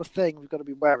much still a thing we've got to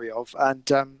be wary of. And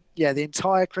the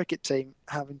entire cricket team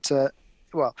having to,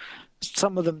 well,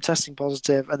 some of them testing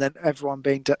positive and then everyone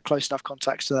being close enough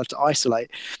contacts to have to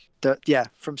isolate. That,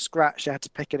 from scratch, they had to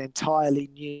pick an entirely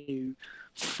new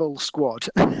full squad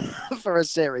for a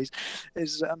series.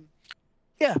 Is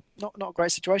not a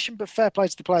great situation, but fair play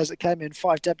to the players that came in,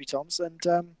 5 debutants, and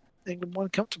England won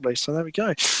comfortably. So there we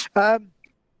go.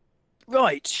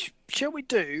 Right, shall we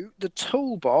do the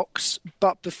toolbox?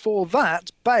 But before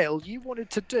that, Bale, you wanted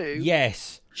to do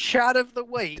Chad of the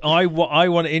Week. I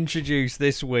want to introduce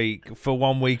this week for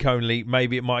 1 week only.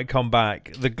 Maybe it might come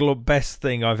back. The best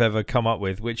thing I've ever come up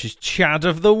with, which is Chad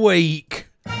of the Week.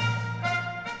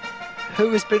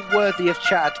 Who has been worthy of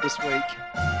Chad this week?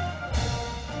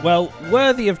 Well,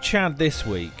 worthy of Chad this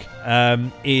week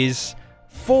is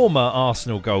former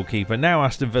Arsenal goalkeeper, now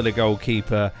Aston Villa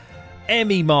goalkeeper,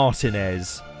 Emi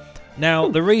Martinez. Now,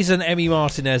 the reason Emi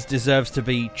Martinez deserves to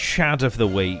be Chad of the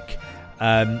Week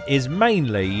is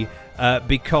mainly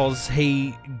because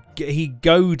he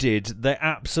goaded the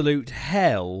absolute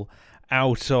hell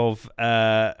out of,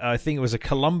 I think it was a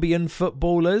Colombian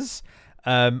footballers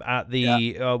at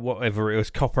the, whatever it was,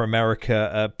 Copa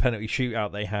America penalty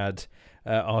shootout they had,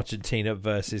 Argentina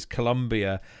versus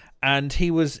Colombia. And he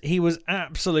was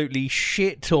absolutely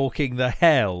shit-talking the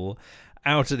hell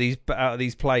out of these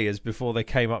players before they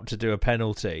came up to do a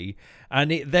penalty, and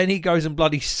then he goes and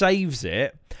bloody saves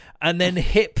it, and then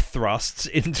hip thrusts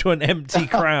into an empty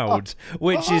crowd,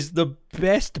 which is the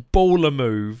best baller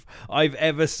move I've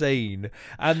ever seen.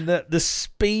 And the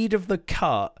speed of the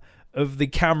cut of the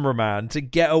cameraman to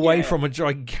get away from a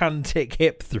gigantic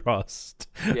hip thrust.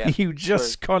 You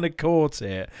just kind of caught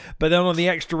it. But then on the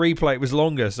extra replay, it was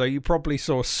longer, so you probably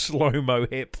saw slow-mo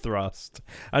hip thrust.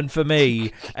 And for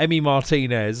me, Emi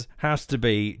Martinez has to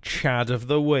be Chad of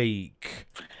the Week.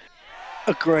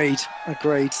 Agreed.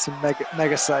 Some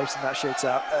mega saves in that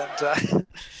shootout. And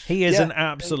he is an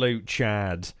absolute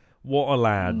Chad. What a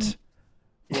lad.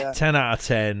 10 out of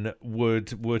 10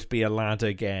 would be a lad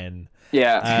again.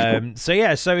 Yeah. So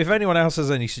if anyone else has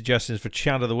any suggestions for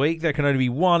Chad of the Week, there can only be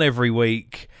one every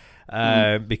week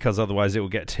because otherwise it will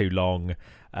get too long.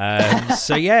 If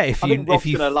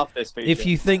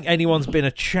you think anyone's been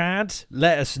a Chad,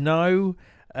 let us know.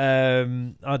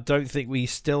 I don't think we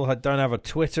still don't have a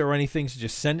Twitter or anything, so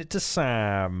just send it to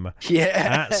Sam.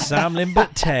 At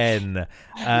SamLimbert10.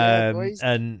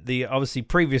 And the obviously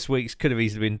previous weeks could have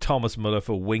easily been Thomas Muller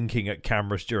for winking at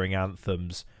cameras during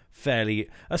anthems. A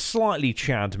slightly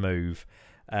Chad move.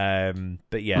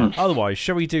 But otherwise,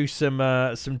 shall we do some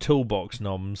toolbox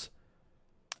noms?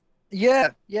 Yeah.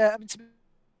 I mean, to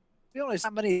be honest, how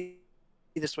many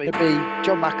this week would be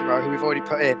John McEnroe, who we've already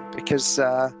put in, because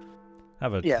have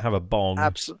a bong.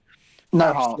 Absolute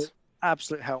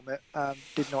helmet.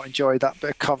 Did not enjoy that bit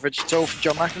of coverage at all from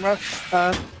John McEnroe.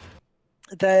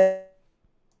 Then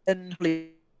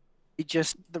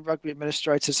just the rugby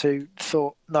administrators who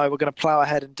thought, no, we're going to plough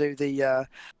ahead and do the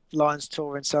Lions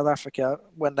tour in South Africa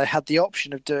when they had the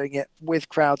option of doing it with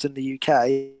crowds in the UK.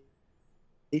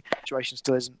 The situation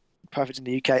still isn't perfect in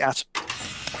the UK at all.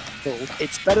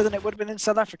 It's better than it would have been in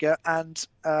South Africa, and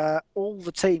all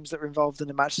the teams that are involved in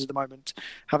the matches at the moment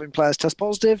having players test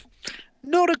positive.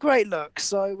 Not a great look.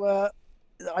 So,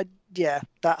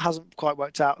 that hasn't quite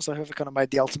worked out. So whoever kind of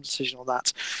made the ultimate decision on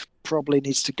that probably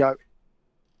needs to go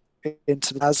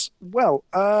into the as well.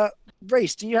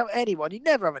 Reese, do you have anyone? You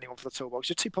never have anyone for the toolbox.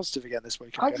 You're too positive again this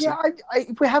week. I'm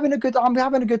having a good time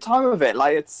with it.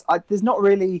 Like there's not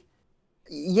really.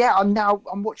 Yeah,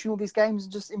 I'm watching all these games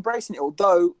and just embracing it.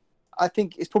 Although I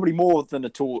think it's probably more than a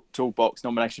toolbox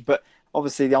nomination. But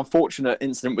obviously the unfortunate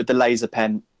incident with the laser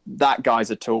pen. That guy's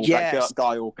a tool. Yes. That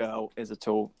guy or girl is a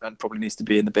tool and probably needs to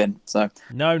be in the bin. So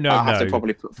no. Have to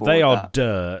probably put forward they are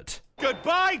dirt.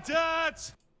 Goodbye,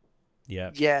 dirt.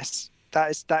 Yeah. Yes, that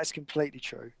is completely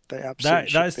true. They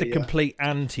absolutely that is the complete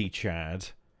anti-Chad.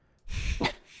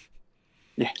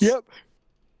 Yes. Yep.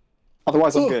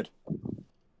 Otherwise, I'm good.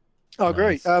 Oh, nice.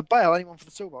 Great. Bale, anyone for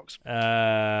the toolbox?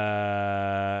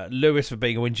 Lewis for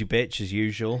being a whingy bitch as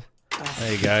usual.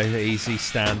 There you go, easy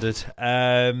standard.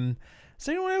 Has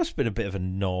anyone else been a bit of a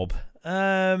knob?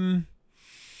 No,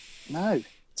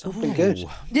 it's all been good.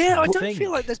 Yeah, I don't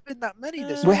feel like there's been that many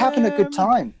this week. We're having a good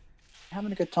time.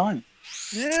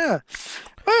 Yeah.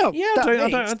 Well, yeah,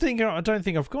 I don't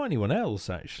think I've got anyone else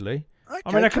actually. Okay,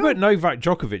 I mean, I could put Novak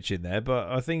Djokovic in there, but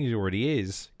I think he already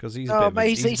is because he's a bit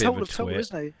he's of Hall a of Tool,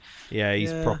 isn't he? Yeah,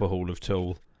 he's proper Hall of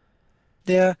Tool.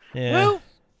 Yeah. Well,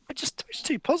 I'm just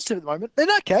too positive at the moment. In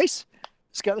that case,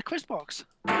 let's go to the quiz box.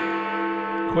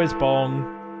 Quiz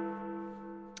bong.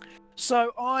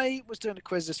 So I was doing a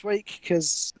quiz this week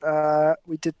because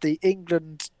we did the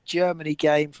England-Germany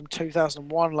game from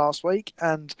 2001 last week,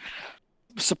 and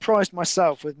surprised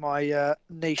myself with my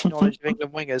niche knowledge of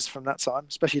England wingers from that time,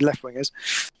 especially left wingers.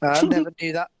 Never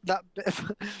knew that bit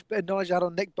of knowledge I had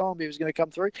on Nick Barmby was going to come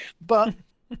through. But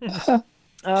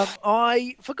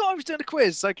I forgot I was doing a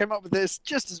quiz, so I came up with this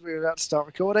just as we were about to start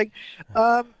recording.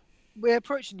 We're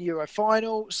approaching the Euro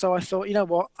final, so I thought, you know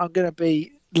what, I'm going to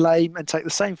be lame and take the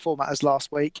same format as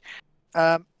last week.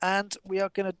 And we are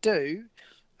going to do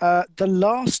the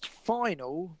last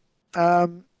final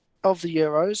of the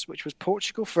Euros, which was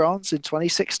Portugal-France in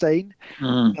 2016.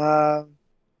 The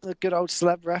good old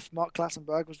celeb ref, Mark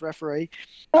Clattenburg, was referee.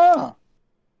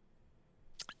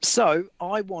 So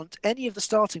I want any of the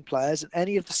starting players and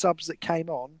any of the subs that came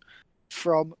on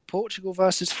from Portugal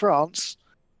versus France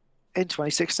in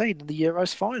 2016 in the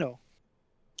Euros final.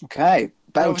 Okay.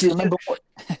 Do you remember what?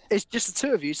 It's just the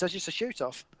two of you, so it's just a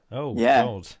shoot-off. Oh, Yeah.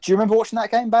 God. Do you remember watching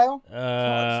that game, Bale?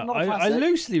 I classic.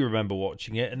 loosely remember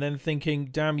watching it and then thinking,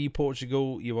 damn you,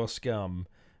 Portugal, you are scum.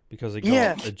 Because they got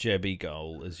Yeah. a Jebby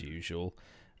goal, as usual.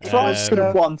 France could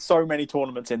have won so many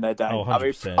tournaments in their day. Oh, I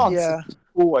mean, 100%. France Yeah.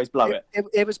 always blow it.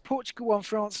 It was Portugal 1,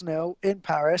 France 0 in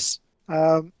Paris,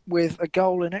 with a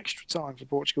goal in extra time for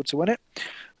Portugal to win it.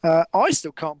 I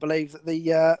still can't believe that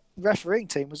the refereeing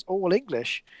team was all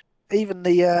English. Even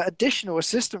the additional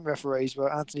assistant referees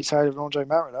were Anthony Taylor and Andre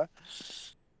Mariner.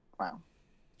 Wow.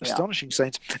 Yeah. Astonishing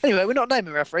scenes. Anyway, we're not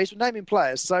naming referees, we're naming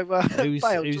players. So, Bale, do you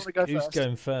want to go who's first?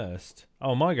 going first?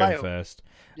 Oh, am I going Bale. first?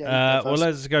 Yeah, you go well, first.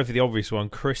 let's go for the obvious one,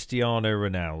 Cristiano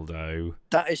Ronaldo.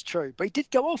 That is true. But he did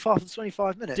go off after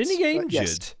 25 minutes. Didn't he get But injured?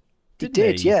 yes, he Didn't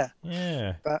did, he? yeah.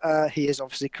 Yeah. But he is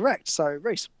obviously correct. So,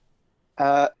 Reese.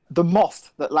 The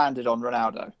moth that landed on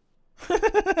Ronaldo. Do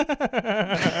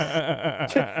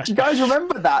you guys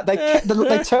remember that? They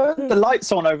turned the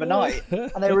lights on overnight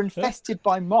and they were infested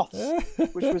by moths,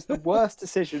 which was the worst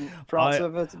decision France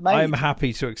ever made. I'm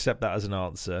happy to accept that as an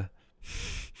answer.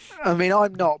 I mean,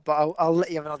 I'm not, but I'll let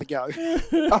you have another go. All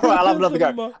right, I'll have another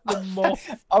go. The moth.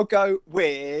 I'll go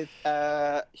with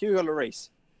Hugo Lloris.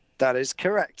 That is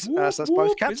correct. So that's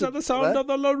both captains. Is that the sound of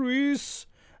the Lloris?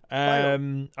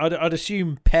 I'd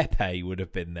assume Pepe would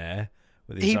have been there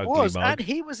with his He ugly was, mug. and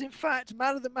he was in fact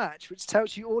man of the match, which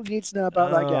tells you all you need to know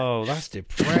about that game. Oh, that's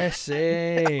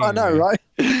depressing. I know, right?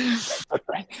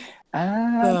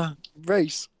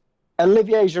 Reese.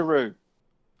 Olivier Giroud.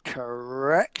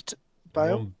 Correct.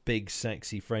 Bale. One big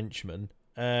sexy Frenchman.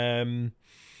 Would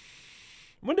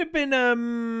it have been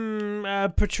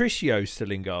Patricio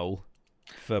still in goal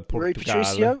for Rui Portugal?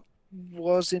 Patricio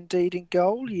was indeed in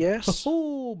goal, yes.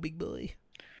 Oh, big boy.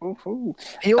 Ooh.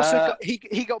 He also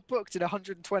he got booked in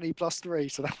 120 plus 3,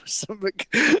 so that was some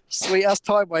sweet ass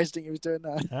time wasting he was doing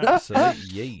there. Absolute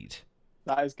yeet.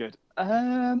 That is good.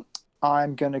 I'm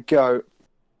going to go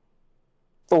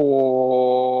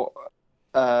for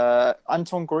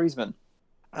Antoine Griezmann.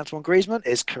 Antoine Griezmann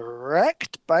is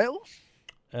correct. Bale.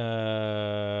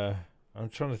 I'm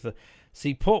trying to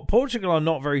see. Portugal I'm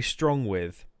not very strong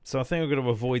with, so I think I'm going to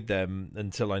avoid them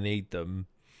until I need them.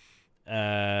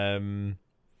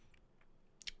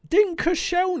 Didn't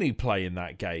Koscielny play in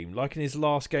that game, like in his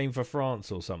last game for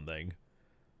France or something?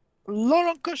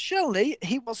 Laurent Koscielny,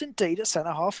 he was indeed at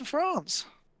centre half for France.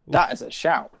 That is a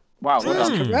shout. Wow, well That's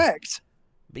done. correct.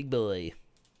 Big boy.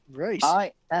 Reese.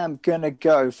 I am going to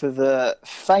go for the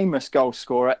famous goal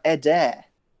scorer, Eder.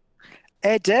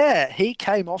 Eder, he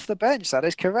came off the bench. That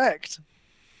is correct.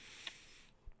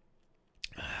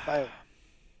 Bale.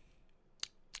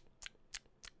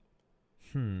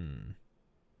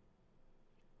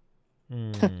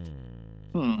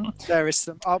 There is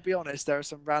some. I'll be honest. There are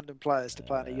some random players to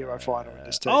play in a Euro final in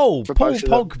this team. Oh, for Paul both of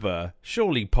them. Pogba.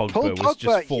 Surely Pogba Paul was just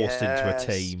Pogba, forced into a yes.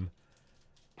 team.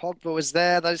 Pogba was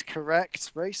there. That is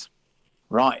correct. Reese.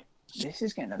 Right. This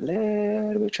is getting a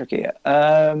little bit trickier.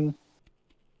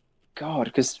 God,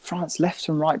 because France left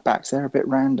and right backs, they're a bit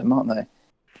random, aren't they?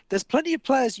 There's plenty of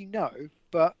players you know,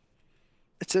 but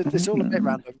it's all a bit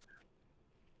random.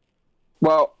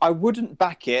 Well, I wouldn't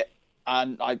back it,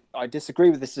 and I disagree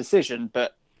with this decision,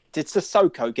 but did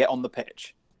Sissoko get on the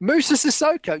pitch? Musa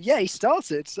Sissoko. Yeah, he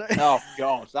started. So Oh,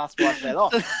 God, that's why they're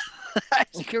off.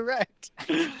 that's correct.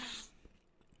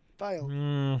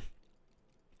 Bale.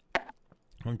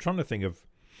 I'm trying to think of...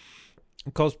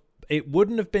 Because it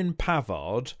wouldn't have been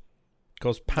Pavard,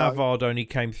 because Pavard only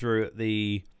came through at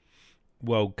the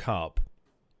World Cup.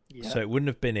 Yeah. So it wouldn't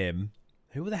have been him.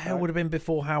 Who the hell would have been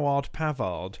before Howard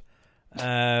Pavard?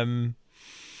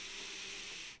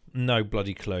 No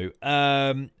bloody clue.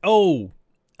 Oh,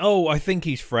 I think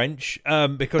he's French.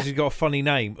 Because he's got a funny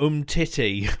name,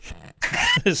 Titi.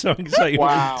 So I can say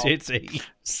Wow. Titi.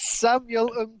 Samuel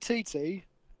Umtiti.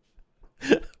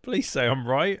 Please say I'm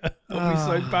right. I'll be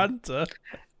so banter.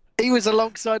 He was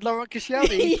alongside Laurent Koscielny.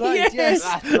 He played, yes.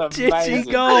 That's Titty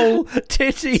amazing. goal.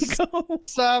 Titty goal.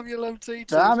 Samuel Umtiti.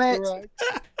 Damn is it.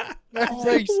 correct.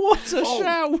 Reese. What a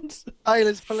shout.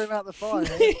 Ayla's pulling out the fire.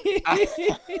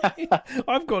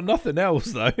 I've got nothing else,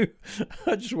 though.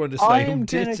 I just wanted to say I am going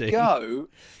Titty. to go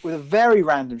with a very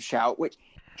random shout, which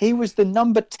he was the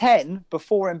number 10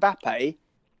 before Mbappe.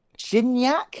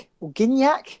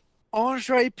 Gignac?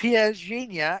 Andre Pierre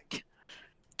Gignac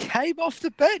came off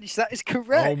the bench. That is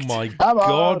correct. Oh, my Come on.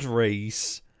 God,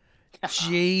 Reese.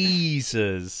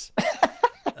 Jesus.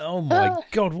 Oh, my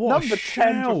God, what Number a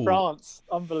 10 for shout. France.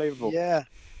 Unbelievable. Yeah.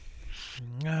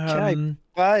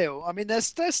 Bale. I mean,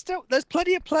 there's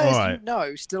plenty of players All right. you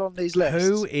know still on these lists.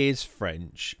 Who is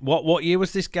French? What year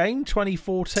was this game?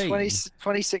 2014?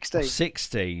 2016.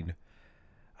 16.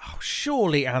 Oh,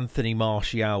 surely Anthony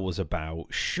Martial was about.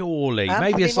 Surely.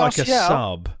 Anthony Maybe it's like a Martial?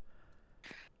 sub.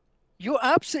 You're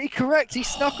absolutely correct. He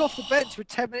snuck off the bench with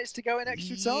 10 minutes to go in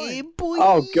extra Yeah, time. boy.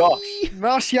 Oh, gosh.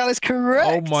 Martial is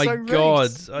correct. Oh my So God!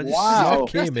 Reece, I just Wow.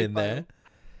 stuck him in there.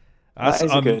 That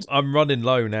is good. I'm running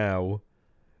low now.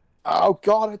 Oh,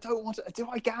 God, I don't want to. Do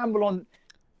I gamble on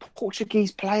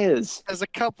Portuguese players? There's a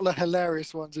couple of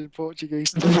hilarious ones in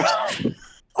Portuguese.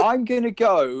 I'm going to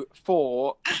go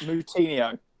for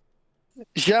Moutinho.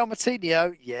 João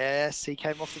Moutinho, yes, he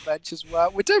came off the bench as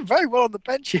well. We're doing very well on the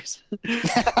benches.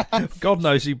 God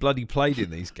knows who bloody played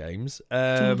in these games.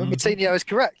 But Moutinho is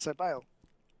correct, so Bale.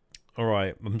 All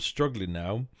right, I'm struggling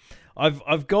now.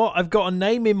 I've got a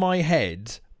name in my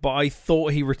head, but I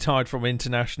thought he retired from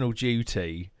international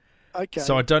duty. Okay.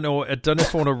 So I don't know if I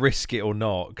want to risk it or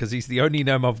not, because he's the only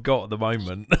name I've got at the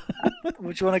moment.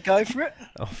 Would you want to go for it?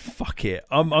 Oh, fuck it.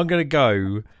 I'm gonna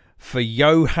go for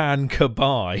Johan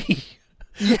Cabaye.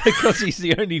 Because he's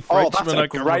the only Frenchman I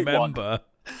can remember.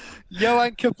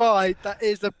 Johan Cabaye, that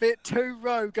is a bit too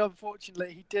rogue,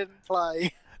 unfortunately. He didn't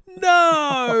play.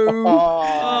 No!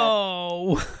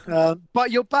 Oh!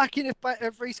 But you're back in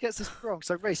if Reece gets this wrong.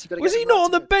 So, Reece, you've got to Was get he it not right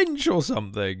on the to win. bench or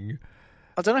something?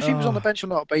 I don't know if he was on the bench or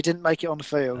not, but he didn't make it on the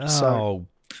field. So, Oh,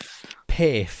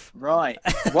 piff. Right.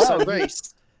 so Well,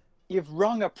 Reece. you've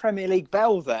rung a Premier League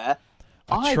bell there.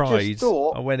 I I tried. just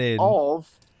thought I went in. of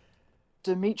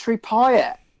Dimitri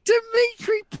Payet.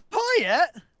 Dimitri Payet?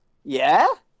 Yeah?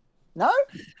 No?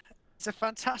 It's a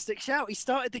fantastic shout. He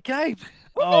started the game.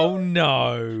 Oh,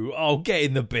 no. Oh, get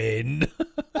in the bin.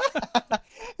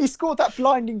 He scored that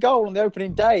blinding goal on the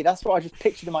opening day. That's what I just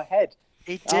pictured in my head.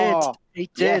 He did. Oh, He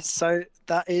did. yes. So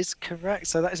that is correct.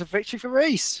 So that is a victory for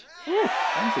Reece.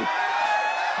 Thank you.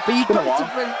 But you been a got to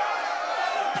while. bring.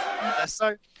 Yeah,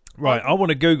 so Right, I want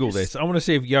to Google this. I want to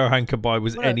see if Johan Cabaye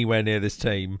was Well, anywhere near this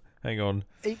team. Hang on.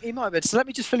 he might have been. So let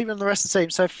me just fill you in on the rest of the team.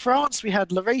 So France, we had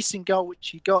Lloris in goal,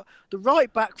 which you got the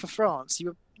right back for France.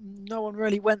 No one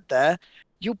really went there.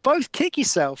 You'll both kick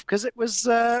yourself because it was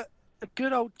a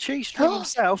good old cheese string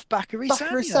himself, Bakary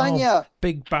Bakary Sagna. Sagna.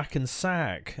 Big back and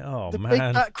sack. Oh, The man. big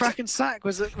back crack and sack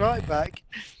was at right back.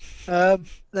 Then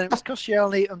it was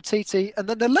Koscielny, Umtiti, and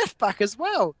then the left back as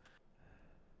well.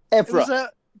 It was Evra.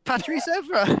 Patrice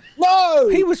Evra. No!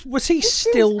 Was he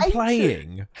still ancient.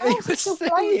 playing? How is he still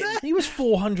playing? there. He was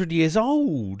 400 years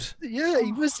old. Yeah,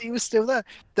 he was still there.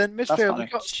 Then midfield, we funny.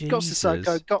 got Jesus.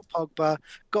 Sissoko, got Pogba,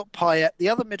 got Payet. The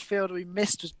other midfielder we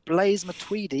missed was Blaise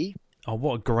Matuidi. Oh,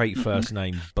 what a great first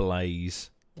name, Blaze.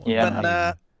 What a Yeah. name.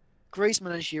 Then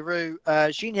Griezmann and Giroud,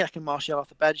 Gignac and Martial off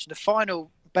the bench. And the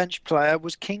final bench player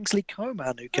was Kingsley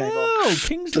Coman, who came on. Oh,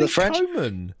 Kingsley French.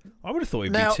 Coman. I would have thought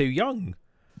he'd Now- be too young.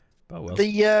 Oh, well.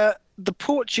 The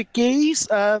Portuguese,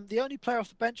 the only player off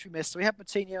the bench we missed, so we had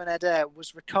Moutinho and Eder,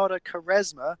 was Ricardo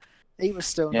Quaresma. He was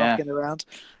still knocking around.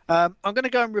 I'm going to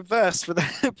go in reverse for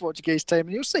the Portuguese team,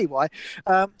 and you'll see why.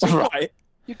 So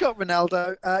you've got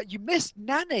Ronaldo. You missed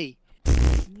Nani.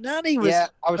 Nani was... Yeah,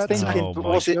 I was that's- thinking, Oh, but my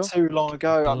was it too long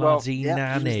ago? Bloody he was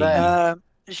Nanny. there.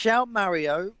 João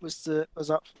Mario was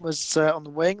on the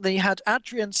wing. Then you had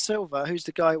Adrian Silva, who's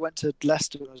the guy who went to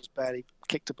Leicester and was barely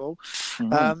kicked a ball.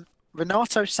 Mhm.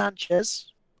 Renato Sanchez,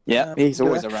 Yeah, he's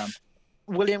always around.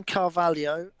 William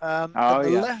Carvalho.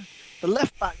 The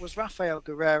left back was Rafael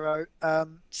Guerrero.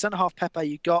 Centre half Pepe.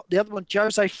 You got the other one,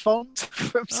 Jose Font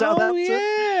from Oh, Southampton.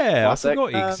 yeah. I Classic.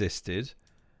 forgot he existed.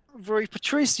 Rui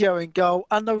Patricio in goal,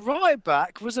 and the right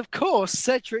back was, of course,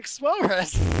 Cedric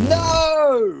Suarez.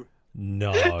 No!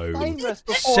 No. Famous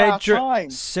before our time.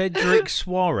 Cedric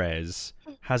Suarez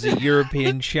has a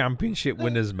European Championship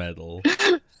winners medal.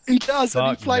 He does, and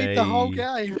Fuck he played the whole me.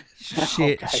 game.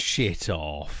 Shit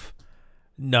off.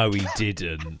 No, he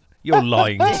didn't. You're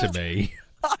lying to me.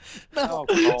 Oh,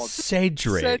 God.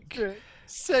 Cedric.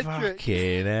 Cedric.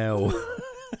 Fucking hell.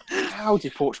 How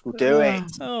did Portugal do it?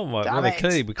 Oh my, Damn well, they it.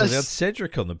 clearly because they had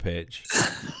Cedric on the pitch.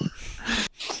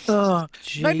 Oh,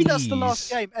 maybe that's the Jeez.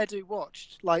 last game Edu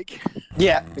watched. Like,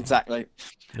 Yeah, exactly.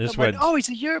 This and went, went, oh, he's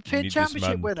a European "Need this Championship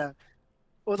man." winner.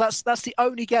 Well, that's the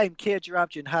only game Kia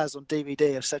Joorabchian has on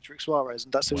DVD of Cedric Suarez,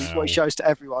 and that's Wow. what he shows to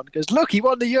everyone. He goes, look, he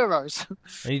won the Euros.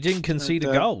 and he didn't concede a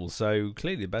And, goal, so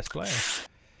clearly the best player.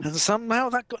 And somehow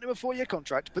that got him a 4-year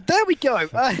contract. But there we go.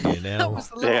 Fucking That hell. was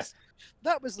the last.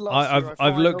 That was the last.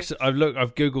 I've Euro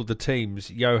I've googled the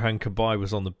teams. Johan Cabaye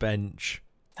was on the bench,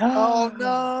 Oh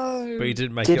no! but he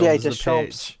didn't make Didier it onto the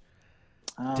Deschamps. pitch.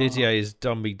 Oh. Didier has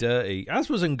done me dirty, as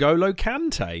was N'Golo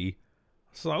Kante.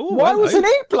 It's like, oh, Why hello. wasn't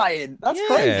he playing? That's Yeah.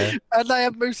 crazy. And they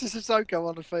had Musa Sissoko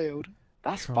on the field.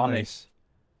 That's funny. Christ.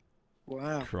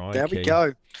 Wow. Crikey. There we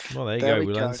go. Well, there you There go. we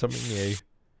We learned go. something new.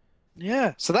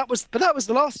 Yeah, so that was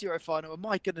the last Euro final, and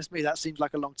my goodness me, that seems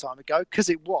like a long time ago because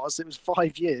it was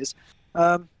 5 years.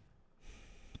 But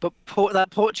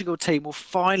that Portugal team will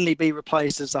finally be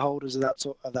replaced as the holders of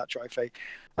that trophy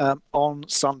on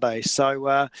Sunday.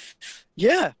 So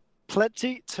yeah,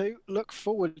 plenty to look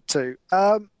forward to.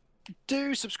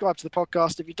 Do subscribe to the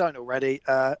podcast if you don't already.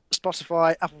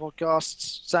 Spotify, Apple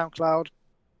Podcasts, SoundCloud,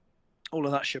 all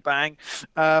of that shebang.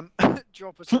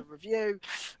 Drop us a review.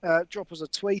 Drop us a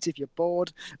tweet if you're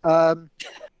bored. And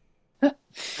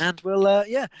we'll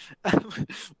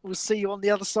we'll see you on the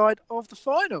other side of the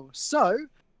final. So,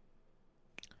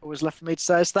 all was left for me to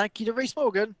say is thank you to Reece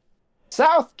Morgan.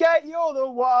 Southgate, you're the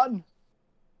one.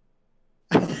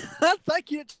 Thank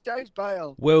you to James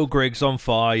Bale. Will Griggs on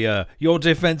fire. Your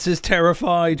defence is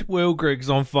terrified. Will Griggs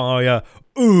on fire.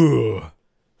 Ooh.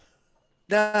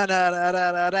 Da, da, da,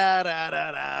 da, da, da,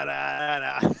 da, da,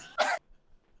 da.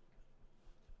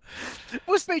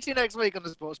 We'll speak to you next week on the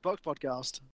Sports Box podcast.